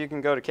articles, you can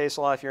go to Case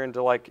Law if you're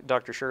into like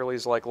Dr.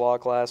 Shirley's like law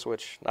class,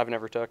 which I've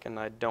never took and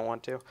I don't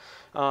want to.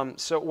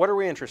 So what are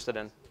we interested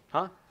in?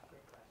 Huh?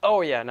 Oh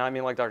yeah, no, I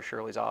mean like Dr.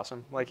 Shirley's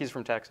awesome. Like he's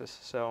from Texas,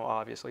 so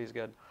obviously he's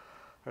good.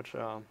 Which,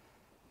 How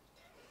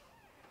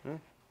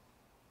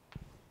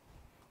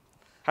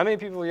many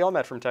people y'all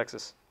met from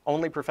Texas?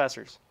 Only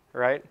professors,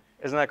 right?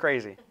 Isn't that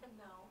crazy?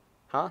 No.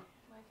 Huh?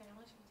 My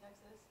family's from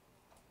Texas.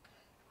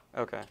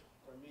 Okay.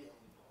 For me,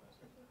 only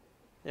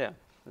Yeah,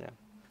 yeah.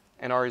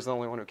 And Ari's the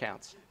only one who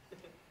counts.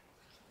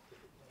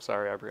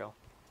 Sorry, Abrielle.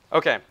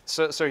 Okay,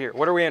 so here,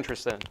 what are we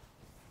interested in?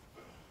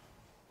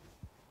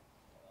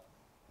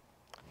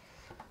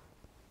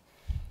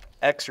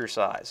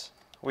 Exercise.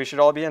 We should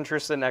all be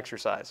interested in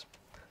exercise.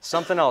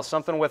 Something else,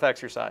 something with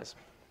exercise.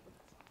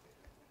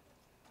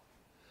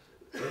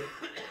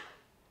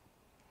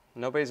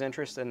 Nobody's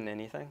interested in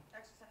anything?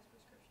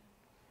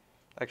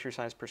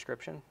 Exercise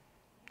prescription?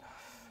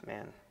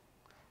 Man,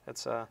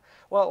 it's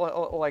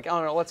well, like, I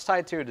don't know, let's tie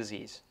it to a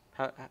disease.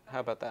 How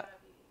about that?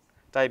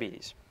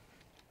 Diabetes.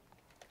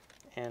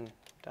 And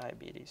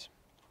diabetes.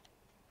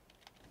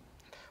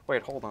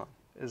 Wait, hold on.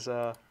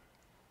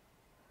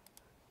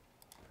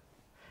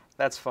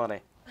 That's funny.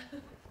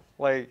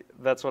 Like,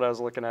 that's what I was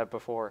looking at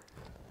before.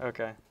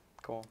 Okay,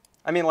 cool.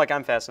 I mean, like,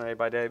 I'm fascinated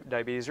by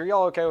diabetes. Are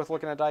y'all okay with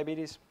looking at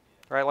diabetes?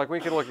 Right, like, we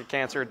could look at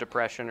cancer,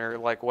 depression, or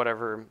like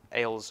whatever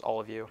ails all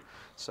of you.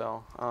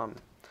 So,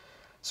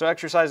 so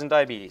exercise and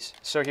diabetes.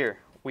 So here,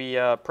 we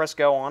press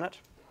go on it.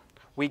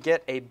 We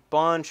get a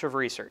bunch of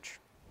research,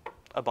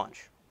 a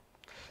bunch.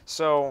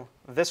 So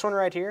this one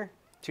right here,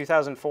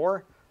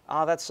 2004,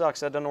 that sucks,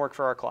 that doesn't work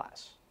for our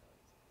class.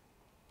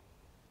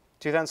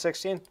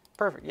 2016,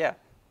 perfect, yeah,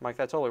 Mike,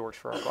 that totally works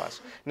for our class.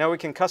 Now we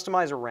can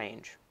customize a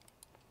range.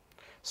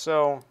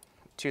 So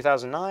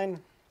 2009,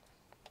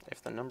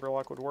 if the number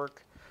lock would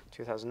work,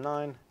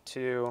 2009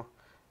 to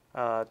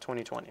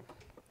 2020.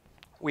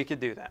 We could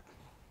do that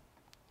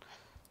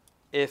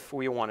if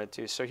we wanted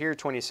to. So here,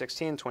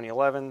 2016,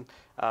 2011,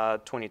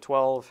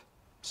 2012,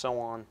 so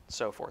on,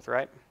 so forth,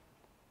 right?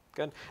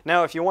 Good.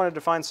 Now, if you wanted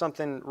to find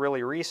something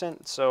really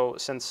recent, so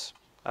since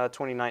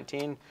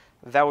 2019,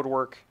 that would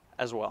work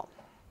as well.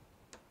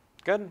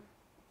 Good?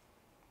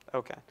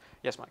 Okay.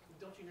 Yes, Mike?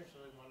 Don't you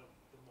necessarily want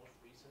the most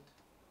recent?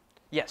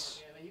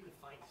 Yes. I mean, you can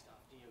find stuff.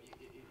 You know,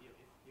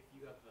 if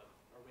you have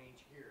a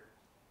range here,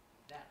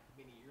 that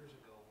many years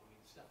ago, I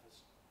mean, stuff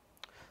has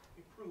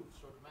improved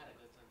so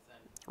dramatically since then.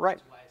 Right.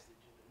 That's why it's the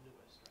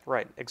newest.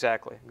 Right,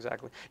 exactly,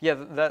 exactly. Yeah,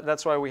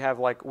 that's why we have,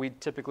 like, we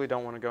typically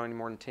don't want to go any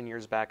more than 10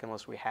 years back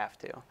unless we have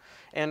to.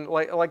 And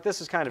like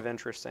this is kind of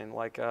interesting.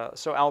 Like,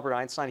 so Albert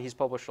Einstein, he's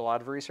published a lot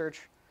of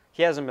research.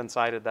 He hasn't been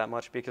cited that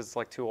much because it's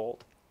like too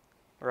old,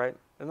 right?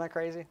 Isn't that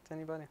crazy to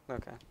anybody?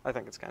 Okay, I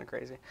think it's kind of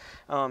crazy.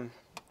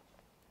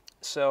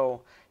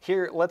 So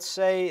here, let's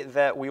say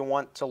that we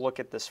want to look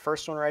at this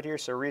first one right here.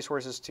 So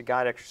resources to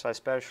guide exercise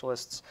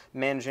specialists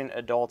managing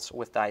adults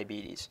with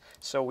diabetes.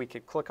 So we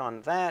could click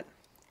on that,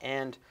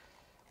 and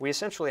we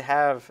essentially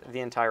have the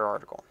entire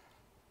article.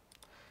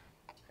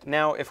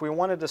 Now, if we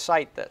wanted to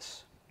cite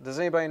this, does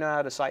anybody know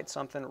how to cite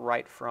something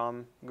right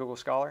from Google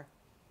Scholar?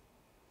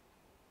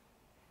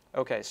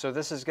 Okay, so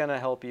this is going to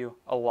help you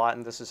a lot,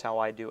 and this is how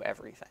I do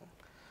everything.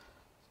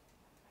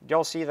 Do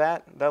y'all see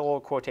that little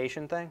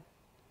quotation thing?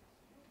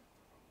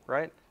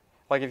 Right?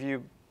 Like if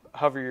you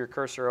hover your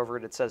cursor over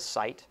it, it says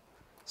cite.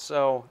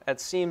 So it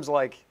seems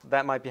like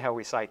that might be how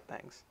we cite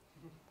things.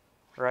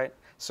 Right?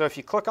 So if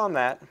you click on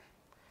that,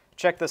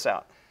 check this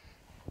out.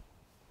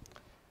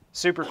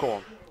 Super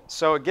cool.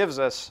 So it gives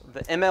us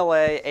the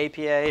MLA,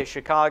 APA,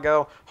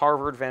 Chicago,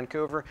 Harvard,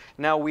 Vancouver.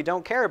 Now we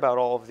don't care about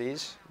all of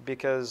these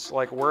because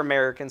like we're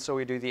American, so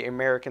we do the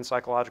American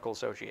Psychological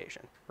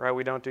Association, right?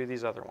 We don't do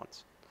these other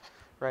ones,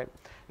 right?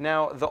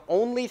 Now the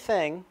only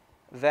thing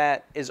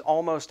that is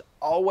almost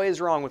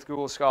always wrong with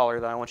Google Scholar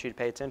that I want you to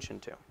pay attention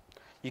to,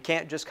 you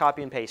can't just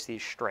copy and paste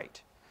these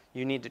straight.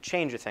 You need to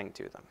change a thing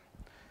to them.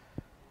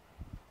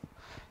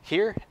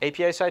 Here,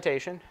 APA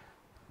citation.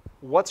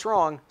 What's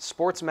wrong?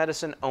 Sports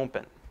medicine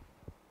open.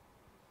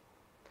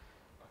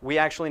 We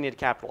actually need to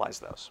capitalize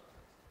those.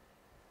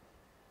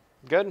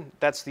 Good?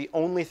 That's the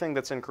only thing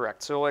that's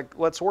incorrect. So like,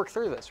 let's work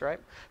through this,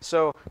 right?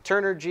 So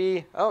Turner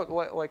G,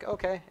 oh, like,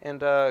 okay. And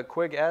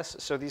Quig S,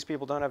 so these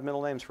people don't have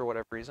middle names for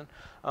whatever reason.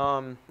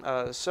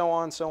 So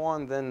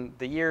on. Then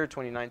the year,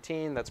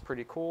 2019, that's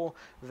pretty cool.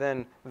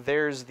 Then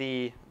there's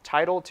the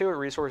title to it,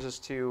 Resources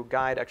to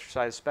Guide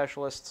Exercise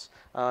Specialists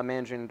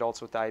Managing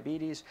Adults with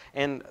Diabetes.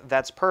 And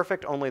that's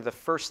perfect, only the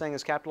first thing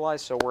is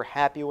capitalized, so we're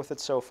happy with it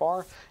so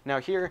far.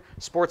 Now here,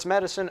 sports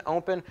medicine,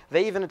 open.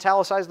 They even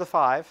italicized the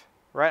 5.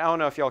 Right? I don't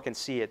know if y'all can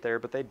see it there,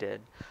 but they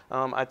did.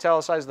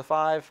 Italicized the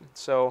 5,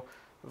 so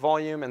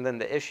volume and then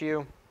the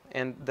issue,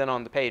 and then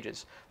on the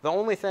pages. The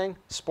only thing,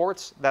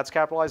 sports, that's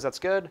capitalized, that's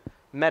good.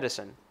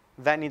 Medicine,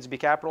 that needs to be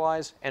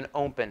capitalized, and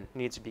open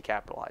needs to be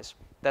capitalized.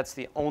 That's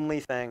the only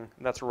thing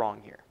that's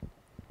wrong here.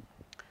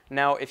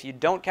 Now, if you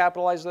don't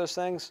capitalize those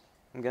things,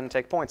 I'm going to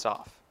take points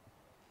off.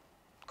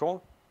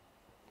 Cool?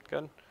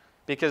 Good?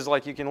 Because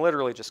like you can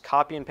literally just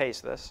copy and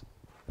paste this.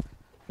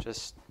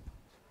 Just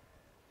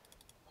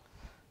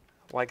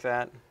like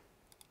that.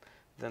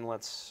 Then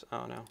let's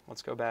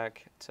go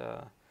back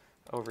to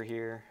over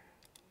here.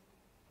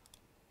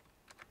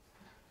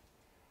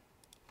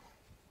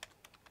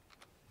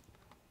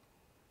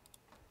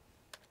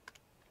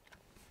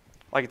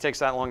 Like it takes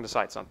that long to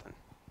cite something.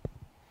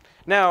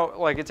 Now,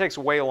 like it takes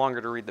way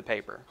longer to read the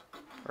paper,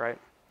 right?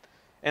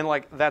 And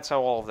like that's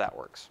how all of that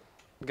works.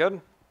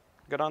 Good?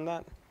 Good on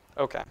that?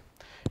 Okay.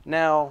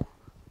 Now,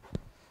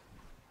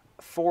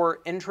 For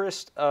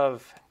interest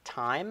of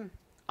time,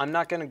 I'm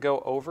not going to go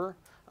over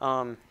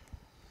all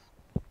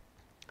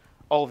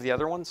of the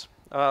other ones,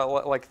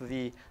 like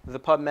the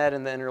PubMed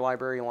and the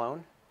interlibrary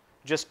loan,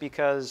 just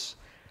because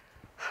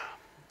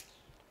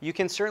you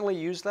can certainly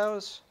use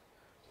those,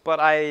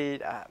 but I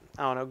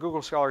don't know,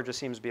 Google Scholar just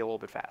seems to be a little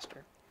bit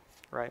faster,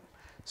 right?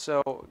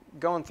 So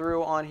going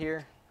through on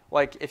here,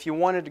 like if you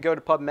wanted to go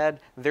to PubMed,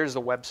 there's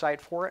the website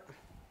for it.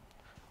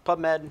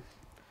 PubMed,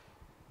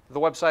 the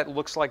website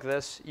looks like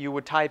this. You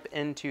would type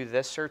into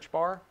this search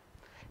bar,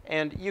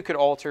 and you could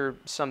alter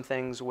some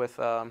things with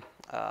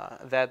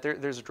that.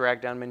 There's a drag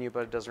down menu,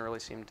 but it doesn't really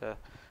seem to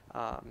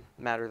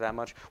matter that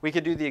much. We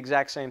could do the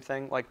exact same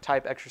thing, like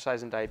type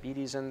exercise and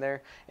diabetes in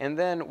there, and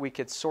then we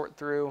could sort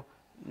through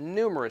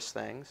numerous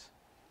things.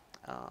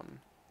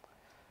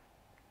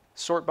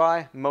 Sort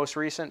by most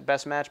recent,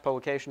 best match,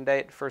 publication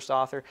date, first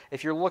author.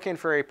 If you're looking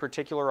for a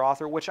particular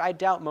author, which I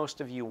doubt most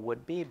of you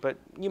would be, but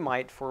you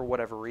might for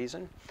whatever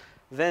reason,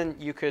 then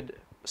you could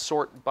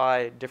sort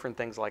by different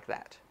things like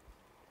that.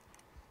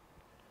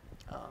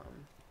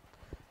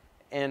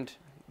 And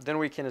then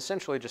we can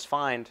essentially just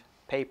find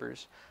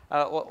papers.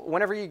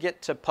 Whenever you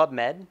get to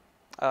PubMed,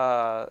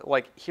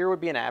 like here would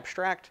be an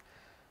abstract.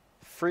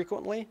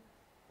 Frequently,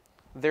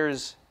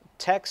 there's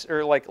text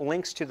or like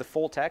links to the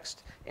full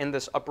text in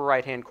this upper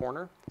right hand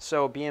corner.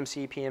 So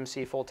BMC,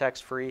 PMC, full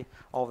text, free,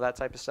 all of that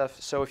type of stuff.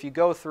 So if you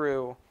go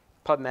through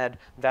PubMed,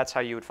 that's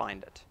how you would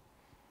find it.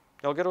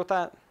 Y'all good with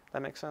that?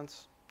 That makes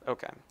sense?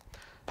 Okay.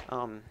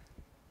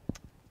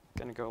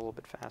 Gonna go a little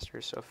bit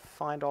faster, so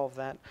find all of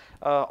that.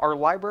 Our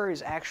library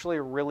is actually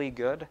really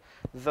good.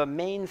 The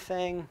main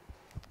thing,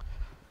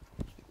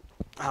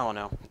 I don't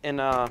know,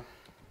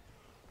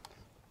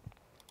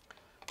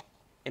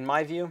 in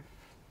my view,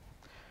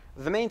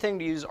 the main thing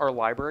to use our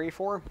library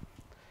for,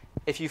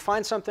 if you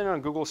find something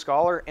on Google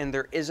Scholar and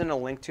there isn't a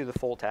link to the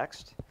full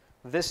text,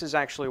 this is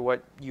actually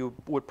what you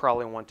would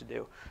probably want to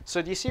do.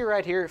 So do you see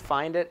right here,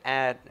 find it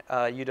at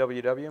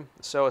UWW?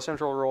 So a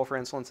central rule for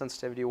insulin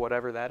sensitivity,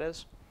 whatever that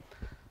is.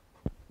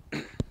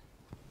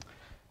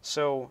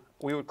 So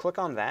we would click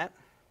on that,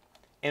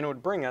 and it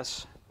would bring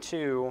us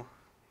to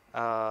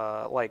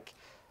like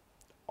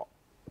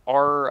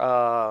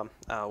our,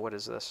 what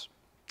is this?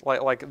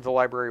 Like the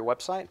library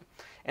website.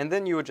 And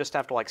then you would just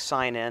have to like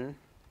sign in,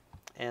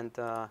 and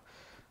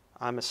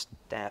I'm a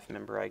staff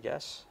member, I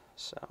guess.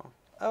 So,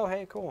 oh,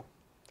 hey, cool.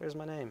 There's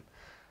my name.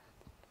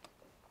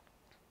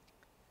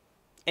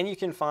 And you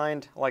can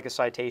find like a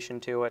citation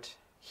to it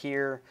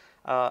here.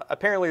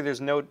 Apparently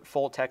there's no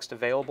full text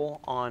available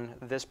on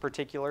this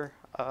particular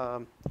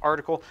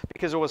article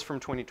because it was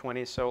from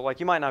 2020. So like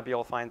you might not be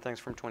able to find things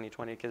from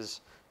 2020 because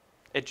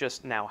it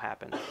just now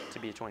happened to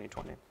be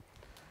 2020.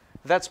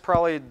 That's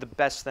probably the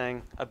best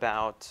thing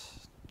about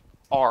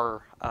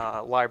our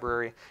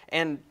library.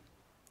 And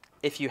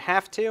if you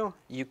have to,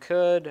 you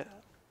could,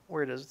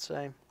 where does it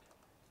say?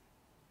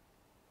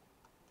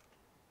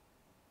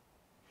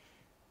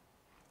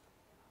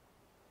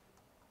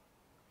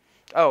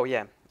 Oh,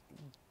 yeah.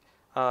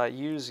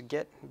 Use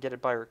get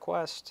it by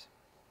request,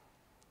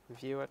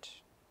 view it,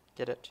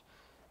 get it.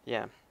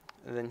 Yeah.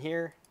 And then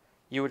here,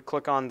 you would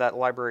click on that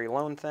library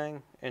loan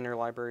thing,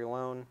 interlibrary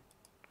loan,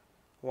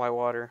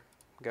 Wywater,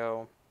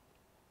 go.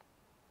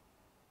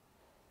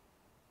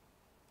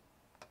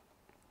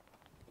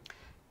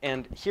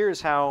 And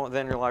here's how the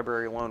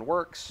interlibrary loan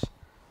works.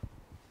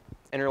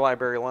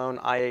 Interlibrary loan,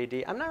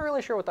 IAD. I'm not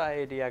really sure what the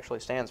IAD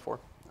actually stands for.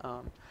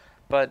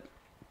 But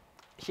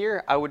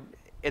here,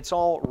 it's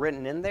all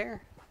written in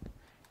there.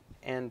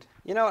 And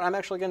you know what? I'm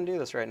actually going to do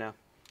this right now.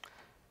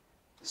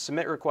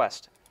 Submit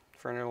request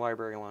for an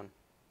interlibrary loan.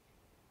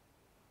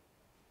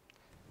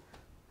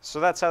 So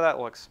that's how that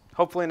looks.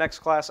 Hopefully next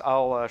class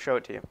I'll show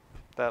it to you.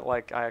 That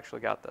like I actually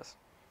got this.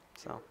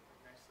 So.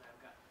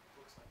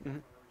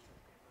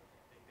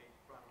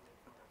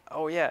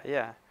 Oh yeah,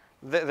 yeah.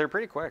 They're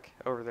pretty quick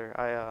over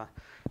there.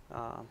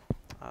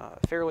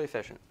 Fairly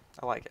efficient.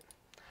 I like it.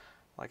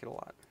 I like it a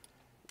lot.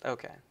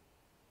 Okay.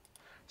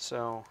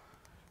 So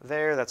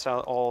there, that's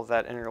how all of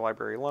that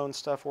interlibrary loan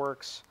stuff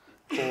works.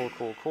 Cool,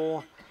 cool,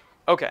 cool.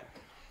 Okay.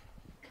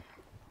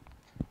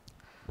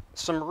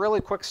 Some really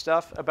quick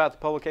stuff about the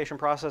publication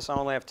process. I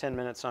only have 10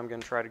 minutes, so I'm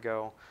going to try to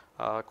go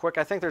quick.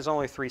 I think there's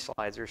only 3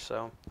 slides or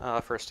so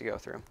for us to go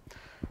through.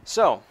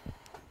 So,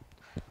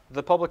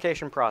 the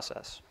publication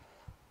process.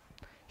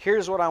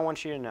 Here's what I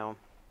want you to know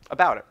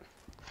about it.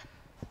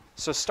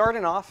 So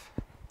starting off,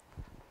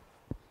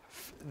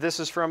 this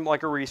is from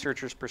like a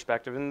researcher's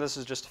perspective, and this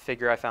is just a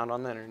figure I found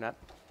on the internet.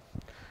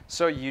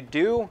 So you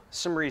do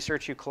some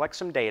research, you collect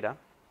some data,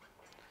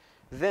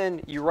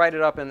 then you write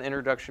it up in the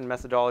introduction,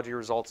 methodology,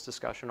 results,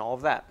 discussion, all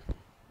of that.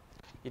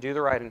 You do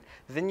the writing.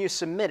 Then you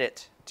submit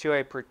it to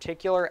a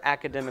particular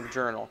academic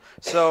journal.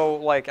 So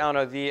like, I don't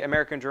know, the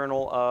American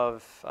Journal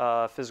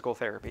of Physical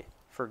Therapy,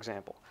 for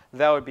example.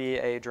 That would be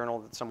a journal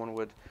that someone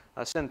would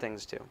send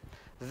things to.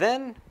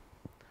 Then,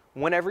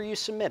 whenever you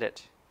submit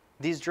it,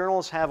 these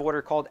journals have what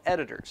are called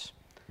editors,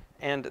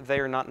 and they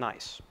are not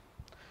nice.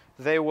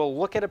 They will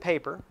look at a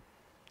paper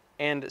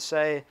and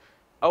say,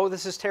 oh,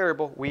 this is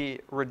terrible, we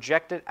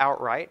reject it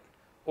outright,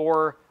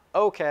 or,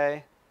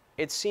 okay,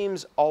 it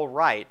seems all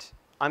right,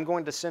 I'm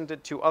going to send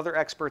it to other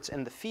experts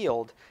in the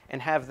field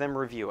and have them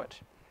review it.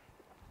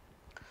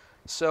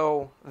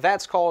 So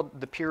that's called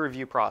the peer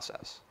review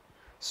process.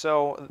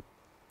 So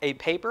a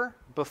paper,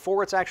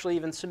 before it's actually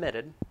even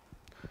submitted,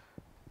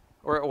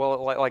 or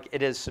well, like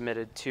it is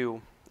submitted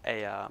to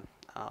a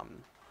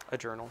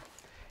journal,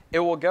 it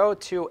will go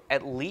to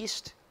at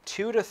least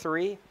 2 to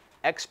 3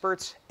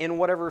 experts in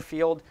whatever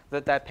field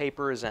that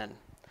paper is in.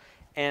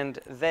 And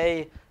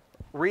they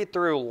read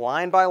through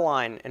line by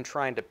line and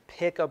trying to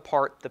pick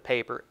apart the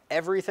paper,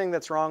 everything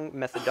that's wrong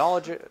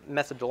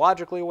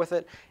methodologically with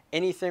it,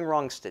 anything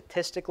wrong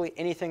statistically,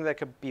 anything that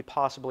could be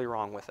possibly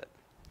wrong with it.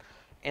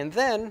 And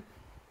then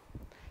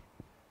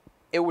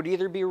it would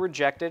either be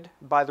rejected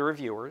by the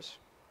reviewers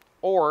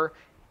or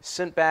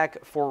sent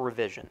back for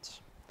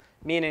revisions.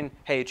 Meaning,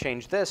 hey,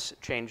 change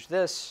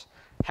this,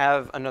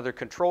 have another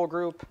control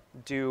group,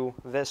 do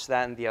this,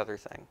 that, and the other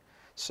thing.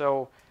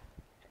 So,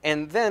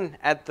 and then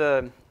at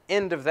the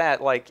end of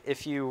that, like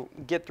if you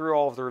get through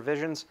all of the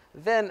revisions,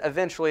 then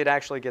eventually it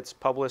actually gets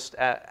published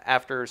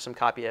after some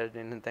copy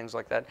editing and things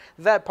like that.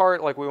 That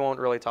part, like we won't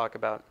really talk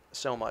about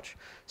so much.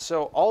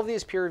 So all of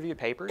these peer-reviewed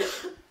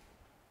papers,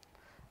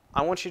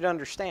 I want you to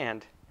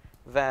understand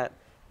that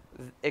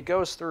it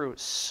goes through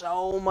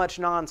so much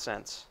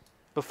nonsense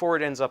before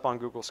it ends up on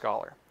Google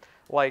Scholar.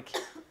 Like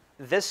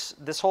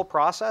this whole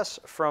process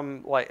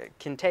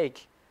can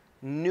take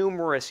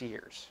numerous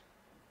years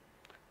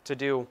to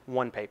do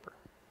one paper.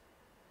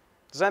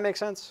 Does that make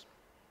sense?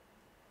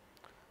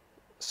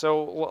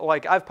 So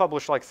like I've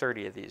published like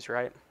 30 of these,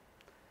 right?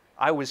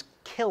 I was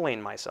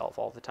killing myself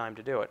all the time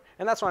to do it.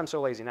 And that's why I'm so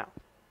lazy now,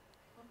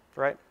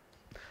 right?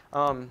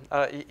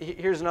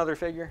 Here's another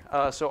figure.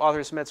 So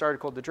author submits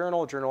article to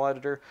journal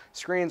editor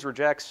screens,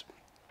 rejects,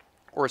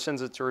 or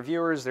sends it to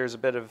reviewers. There's a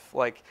bit of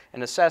like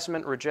an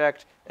assessment,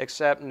 reject,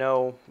 accept,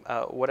 no,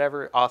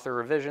 whatever. Author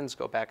revisions,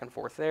 go back and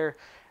forth there.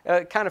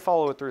 Kind of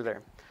follow it through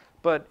there.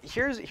 But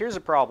here's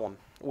a problem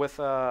with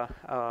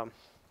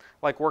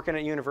like working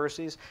at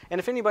universities. And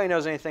if anybody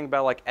knows anything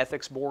about like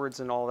ethics boards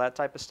and all that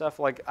type of stuff,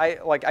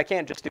 I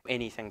can't just do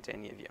anything to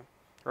any of you,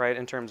 right?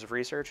 In terms of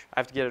research, I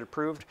have to get it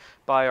approved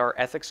by our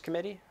ethics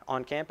committee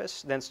on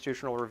campus, the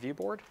Institutional Review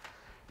Board.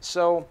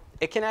 So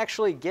it can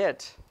actually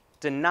get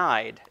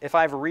denied if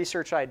I have a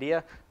research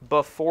idea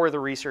before the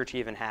research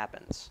even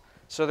happens.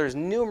 So there's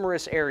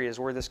numerous areas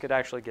where this could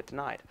actually get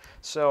denied.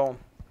 So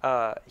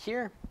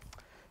here,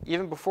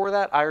 even before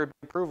that, IRB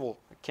approval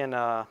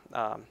can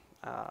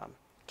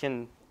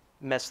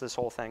mess this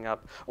whole thing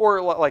up,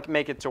 or like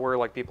make it to where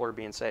like people are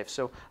being safe.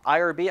 So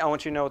IRB, I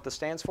want you to know what this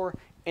stands for: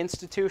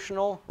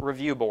 Institutional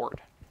Review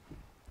Board.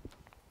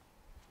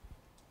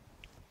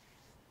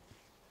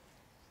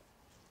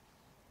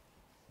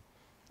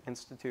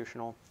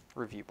 Institutional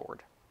Review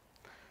Board.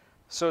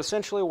 So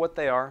essentially what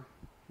they are,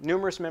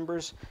 numerous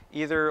members,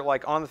 either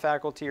like on the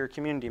faculty or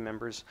community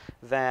members,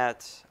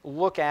 that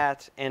look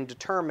at and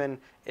determine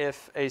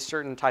if a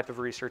certain type of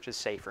research is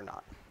safe or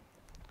not.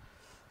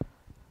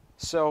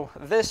 So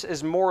this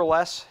is more or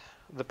less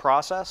the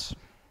process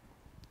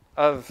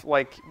of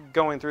like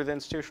going through the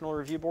Institutional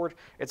Review Board.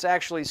 It's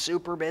actually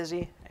super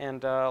busy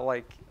and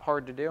like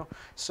hard to do.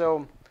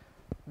 So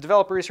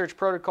develop a research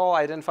protocol,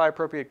 identify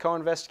appropriate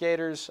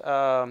co-investigators,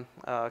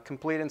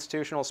 complete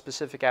institutional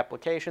specific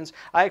applications.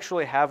 I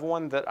actually have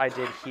one that I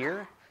did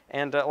here.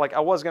 And like I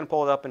was going to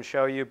pull it up and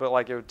show you, but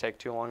like it would take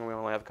too long. We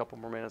only have a couple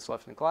more minutes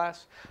left in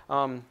class.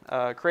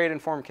 Create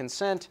informed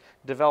consent,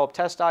 develop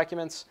test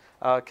documents,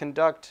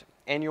 conduct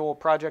annual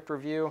project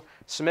review,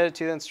 submit it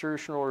to the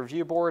Institutional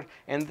Review Board,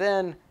 and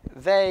then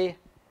they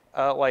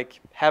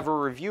like have a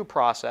review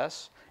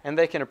process, and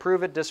they can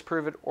approve it,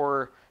 disapprove it,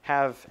 or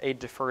have a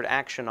deferred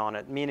action on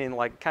it, meaning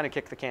like kind of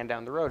kick the can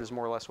down the road is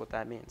more or less what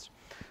that means.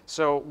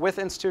 So with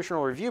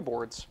institutional review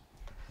boards,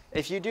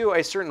 if you do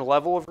a certain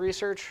level of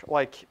research,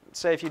 like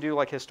say if you do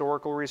like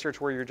historical research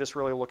where you're just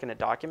really looking at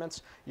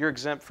documents, you're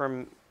exempt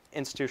from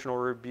institutional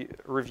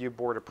review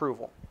board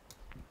approval.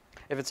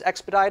 If it's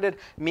expedited,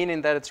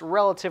 meaning that it's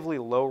relatively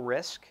low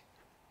risk,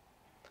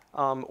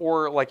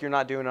 or like you're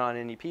not doing it on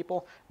any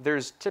people,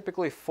 there's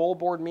typically full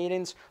board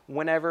meetings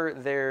whenever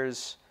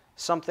there's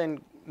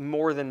something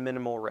more than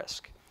minimal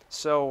risk.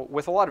 So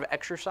with a lot of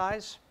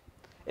exercise,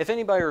 if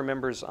anybody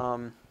remembers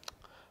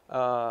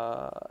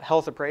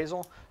health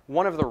appraisal,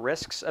 one of the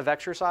risks of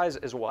exercise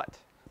is what?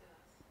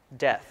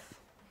 Death.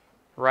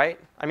 Right?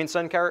 I mean,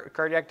 sudden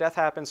cardiac death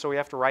happens, so we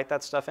have to write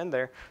that stuff in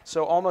there.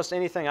 So almost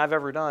anything I've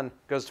ever done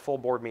goes to full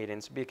board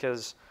meetings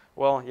because,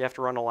 well, you have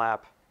to run a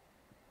lap,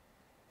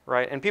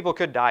 right? And people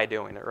could die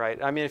doing it,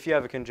 right? I mean, if you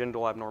have a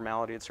congenital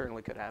abnormality, it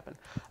certainly could happen.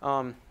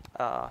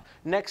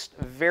 Next,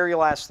 very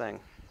last thing.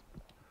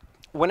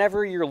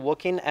 Whenever you're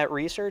looking at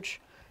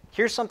research,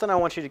 here's something I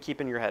want you to keep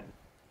in your head.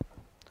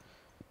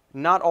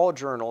 Not all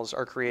journals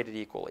are created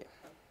equally.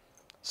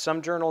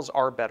 Some journals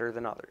are better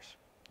than others.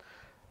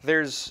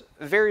 There's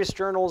various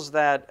journals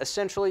that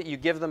essentially you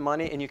give them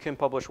money and you can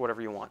publish whatever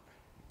you want.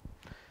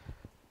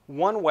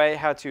 one way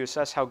how to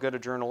assess how good a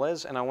journal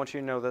is, and I want you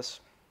to know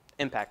this,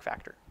 impact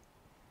factor.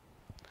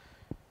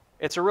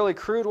 It's a really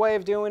crude way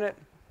of doing it,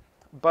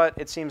 but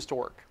it seems to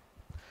work.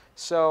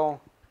 So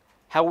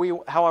how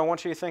I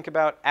want you to think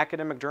about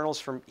academic journals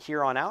from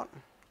here on out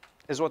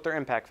is what their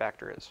impact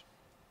factor is.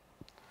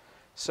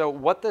 So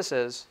what this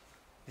is,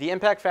 the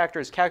impact factor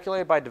is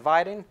calculated by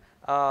dividing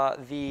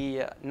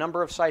the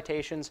number of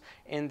citations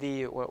in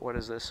the, what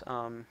is this?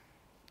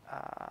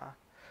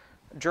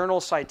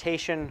 Journal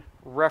Citation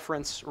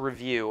Reference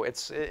Review.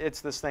 It's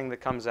this thing that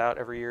comes out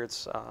every year.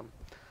 It's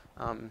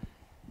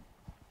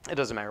it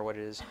doesn't matter what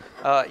it is.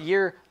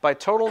 Year by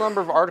total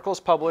number of articles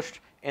published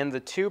in the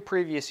 2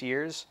 previous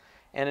years,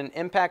 and an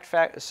impact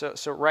factor.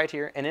 So right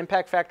here, an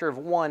impact factor of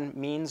 1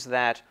 means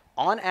that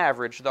on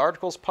average, the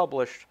articles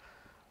published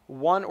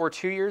 1 or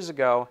 2 years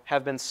ago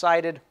have been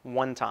cited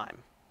 1 time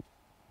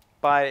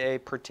by a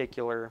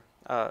particular,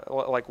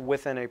 like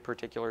within a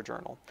particular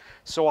journal.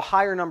 So a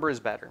higher number is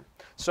better.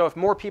 So if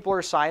more people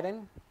are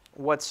citing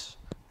what's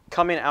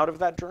coming out of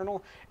that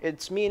journal,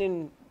 it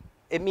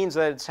means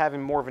that it's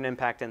having more of an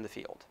impact in the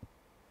field,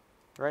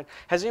 right?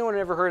 Has anyone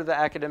ever heard of the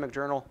academic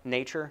journal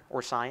Nature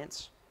or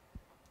Science?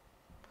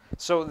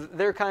 So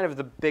they're kind of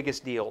the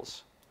biggest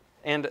deals,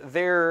 and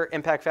their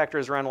impact factor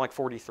is around like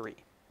 43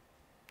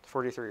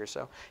 or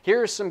so.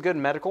 Here are some good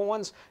medical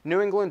ones.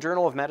 New England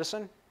Journal of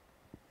Medicine.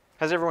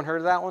 Has everyone heard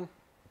of that one?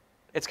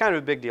 It's kind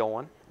of a big deal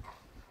one.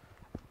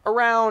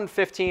 Around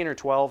 15 or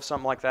 12,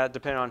 something like that,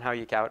 depending on how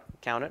you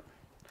count it.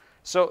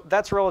 So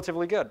that's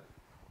relatively good.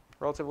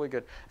 Relatively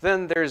good.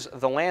 Then there's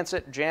The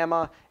Lancet,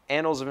 JAMA,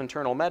 Annals of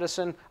Internal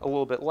Medicine, a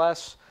little bit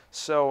less.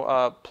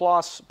 So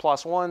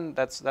PLOS One,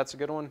 that's a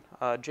good one.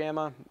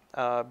 JAMA,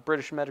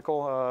 British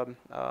Medical,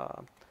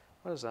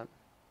 what is that?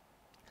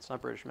 It's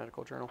not British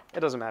Medical Journal. It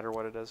doesn't matter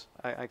what it is.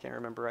 I can't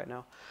remember right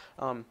now.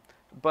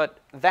 But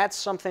that's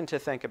something to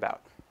think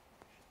about.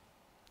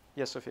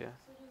 Yes, Sophia?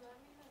 So does that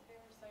mean that they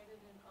were cited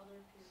in other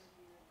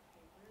peer-reviewed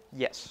papers?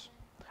 Yes.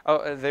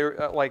 Oh,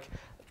 they're like,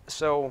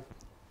 so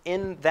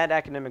in that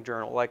academic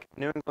journal, like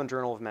New England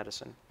Journal of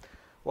Medicine,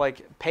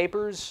 like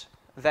papers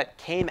that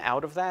came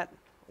out of that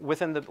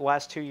within the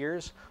last 2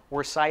 years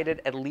were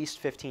cited at least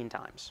 15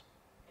 times.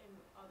 In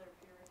other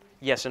peer-reviewed?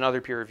 Yes, in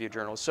other peer-reviewed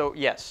journals. So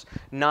yes,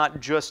 not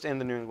just in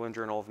the New England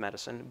Journal of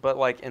Medicine, but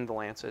like in The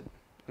Lancet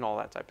and all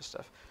that type of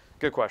stuff.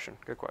 Good question,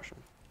 good question.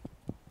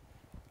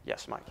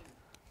 Yes, Mike.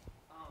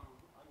 On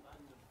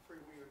the free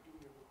where you're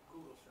doing your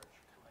Google search,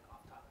 kind of like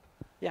off topic.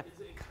 Yeah. Is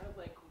it kind of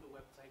like the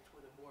websites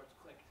where the more it's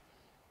clicked,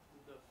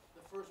 the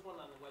first one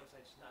on the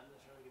website's not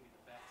necessarily going to be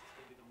the best, it's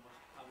going to be the most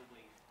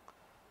probably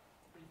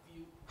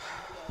reviewed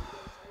on the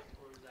website,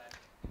 or is that?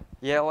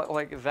 Yeah,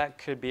 like that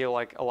could be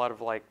like a lot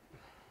of like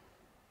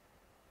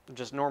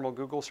just normal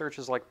Google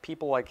searches. Like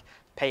people like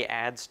pay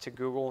ads to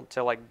Google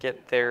to like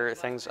get their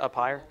things up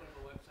higher. Open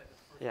the website, the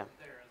first Yeah. one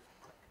there is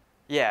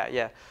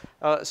click.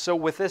 Yeah. So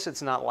with this,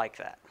 it's not like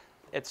that.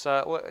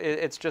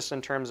 It's just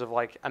in terms of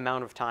like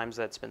amount of times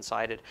that's been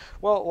cited.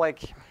 Well,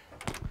 like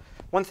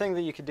one thing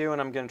that you could do,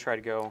 and I'm going to try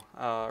to go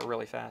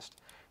really fast.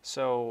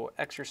 So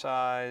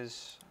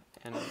exercise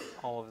and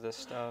all of this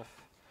stuff.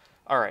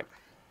 All right.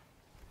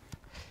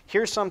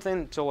 Here's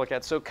something to look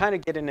at. So kind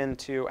of getting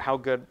into how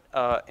good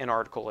an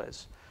article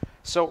is.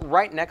 So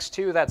right next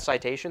to that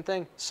citation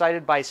thing,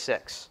 cited by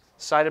 6,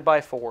 cited by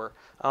 4.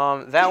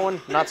 That one,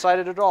 not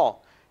cited at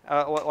all.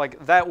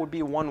 Like that would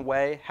be one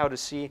way how to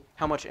see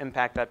how much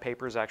impact that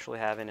paper is actually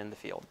having in the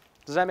field.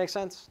 Does that make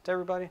sense to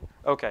everybody?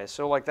 Okay,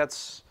 so like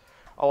that's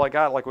all I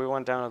got. Like we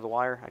went down to the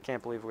wire. I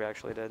can't believe we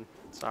actually did.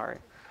 Sorry.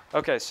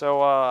 Okay,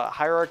 so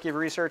hierarchy of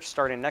research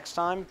starting next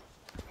time.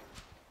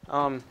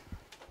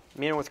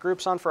 Meeting with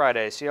groups on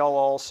Friday. See y'all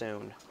all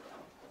soon.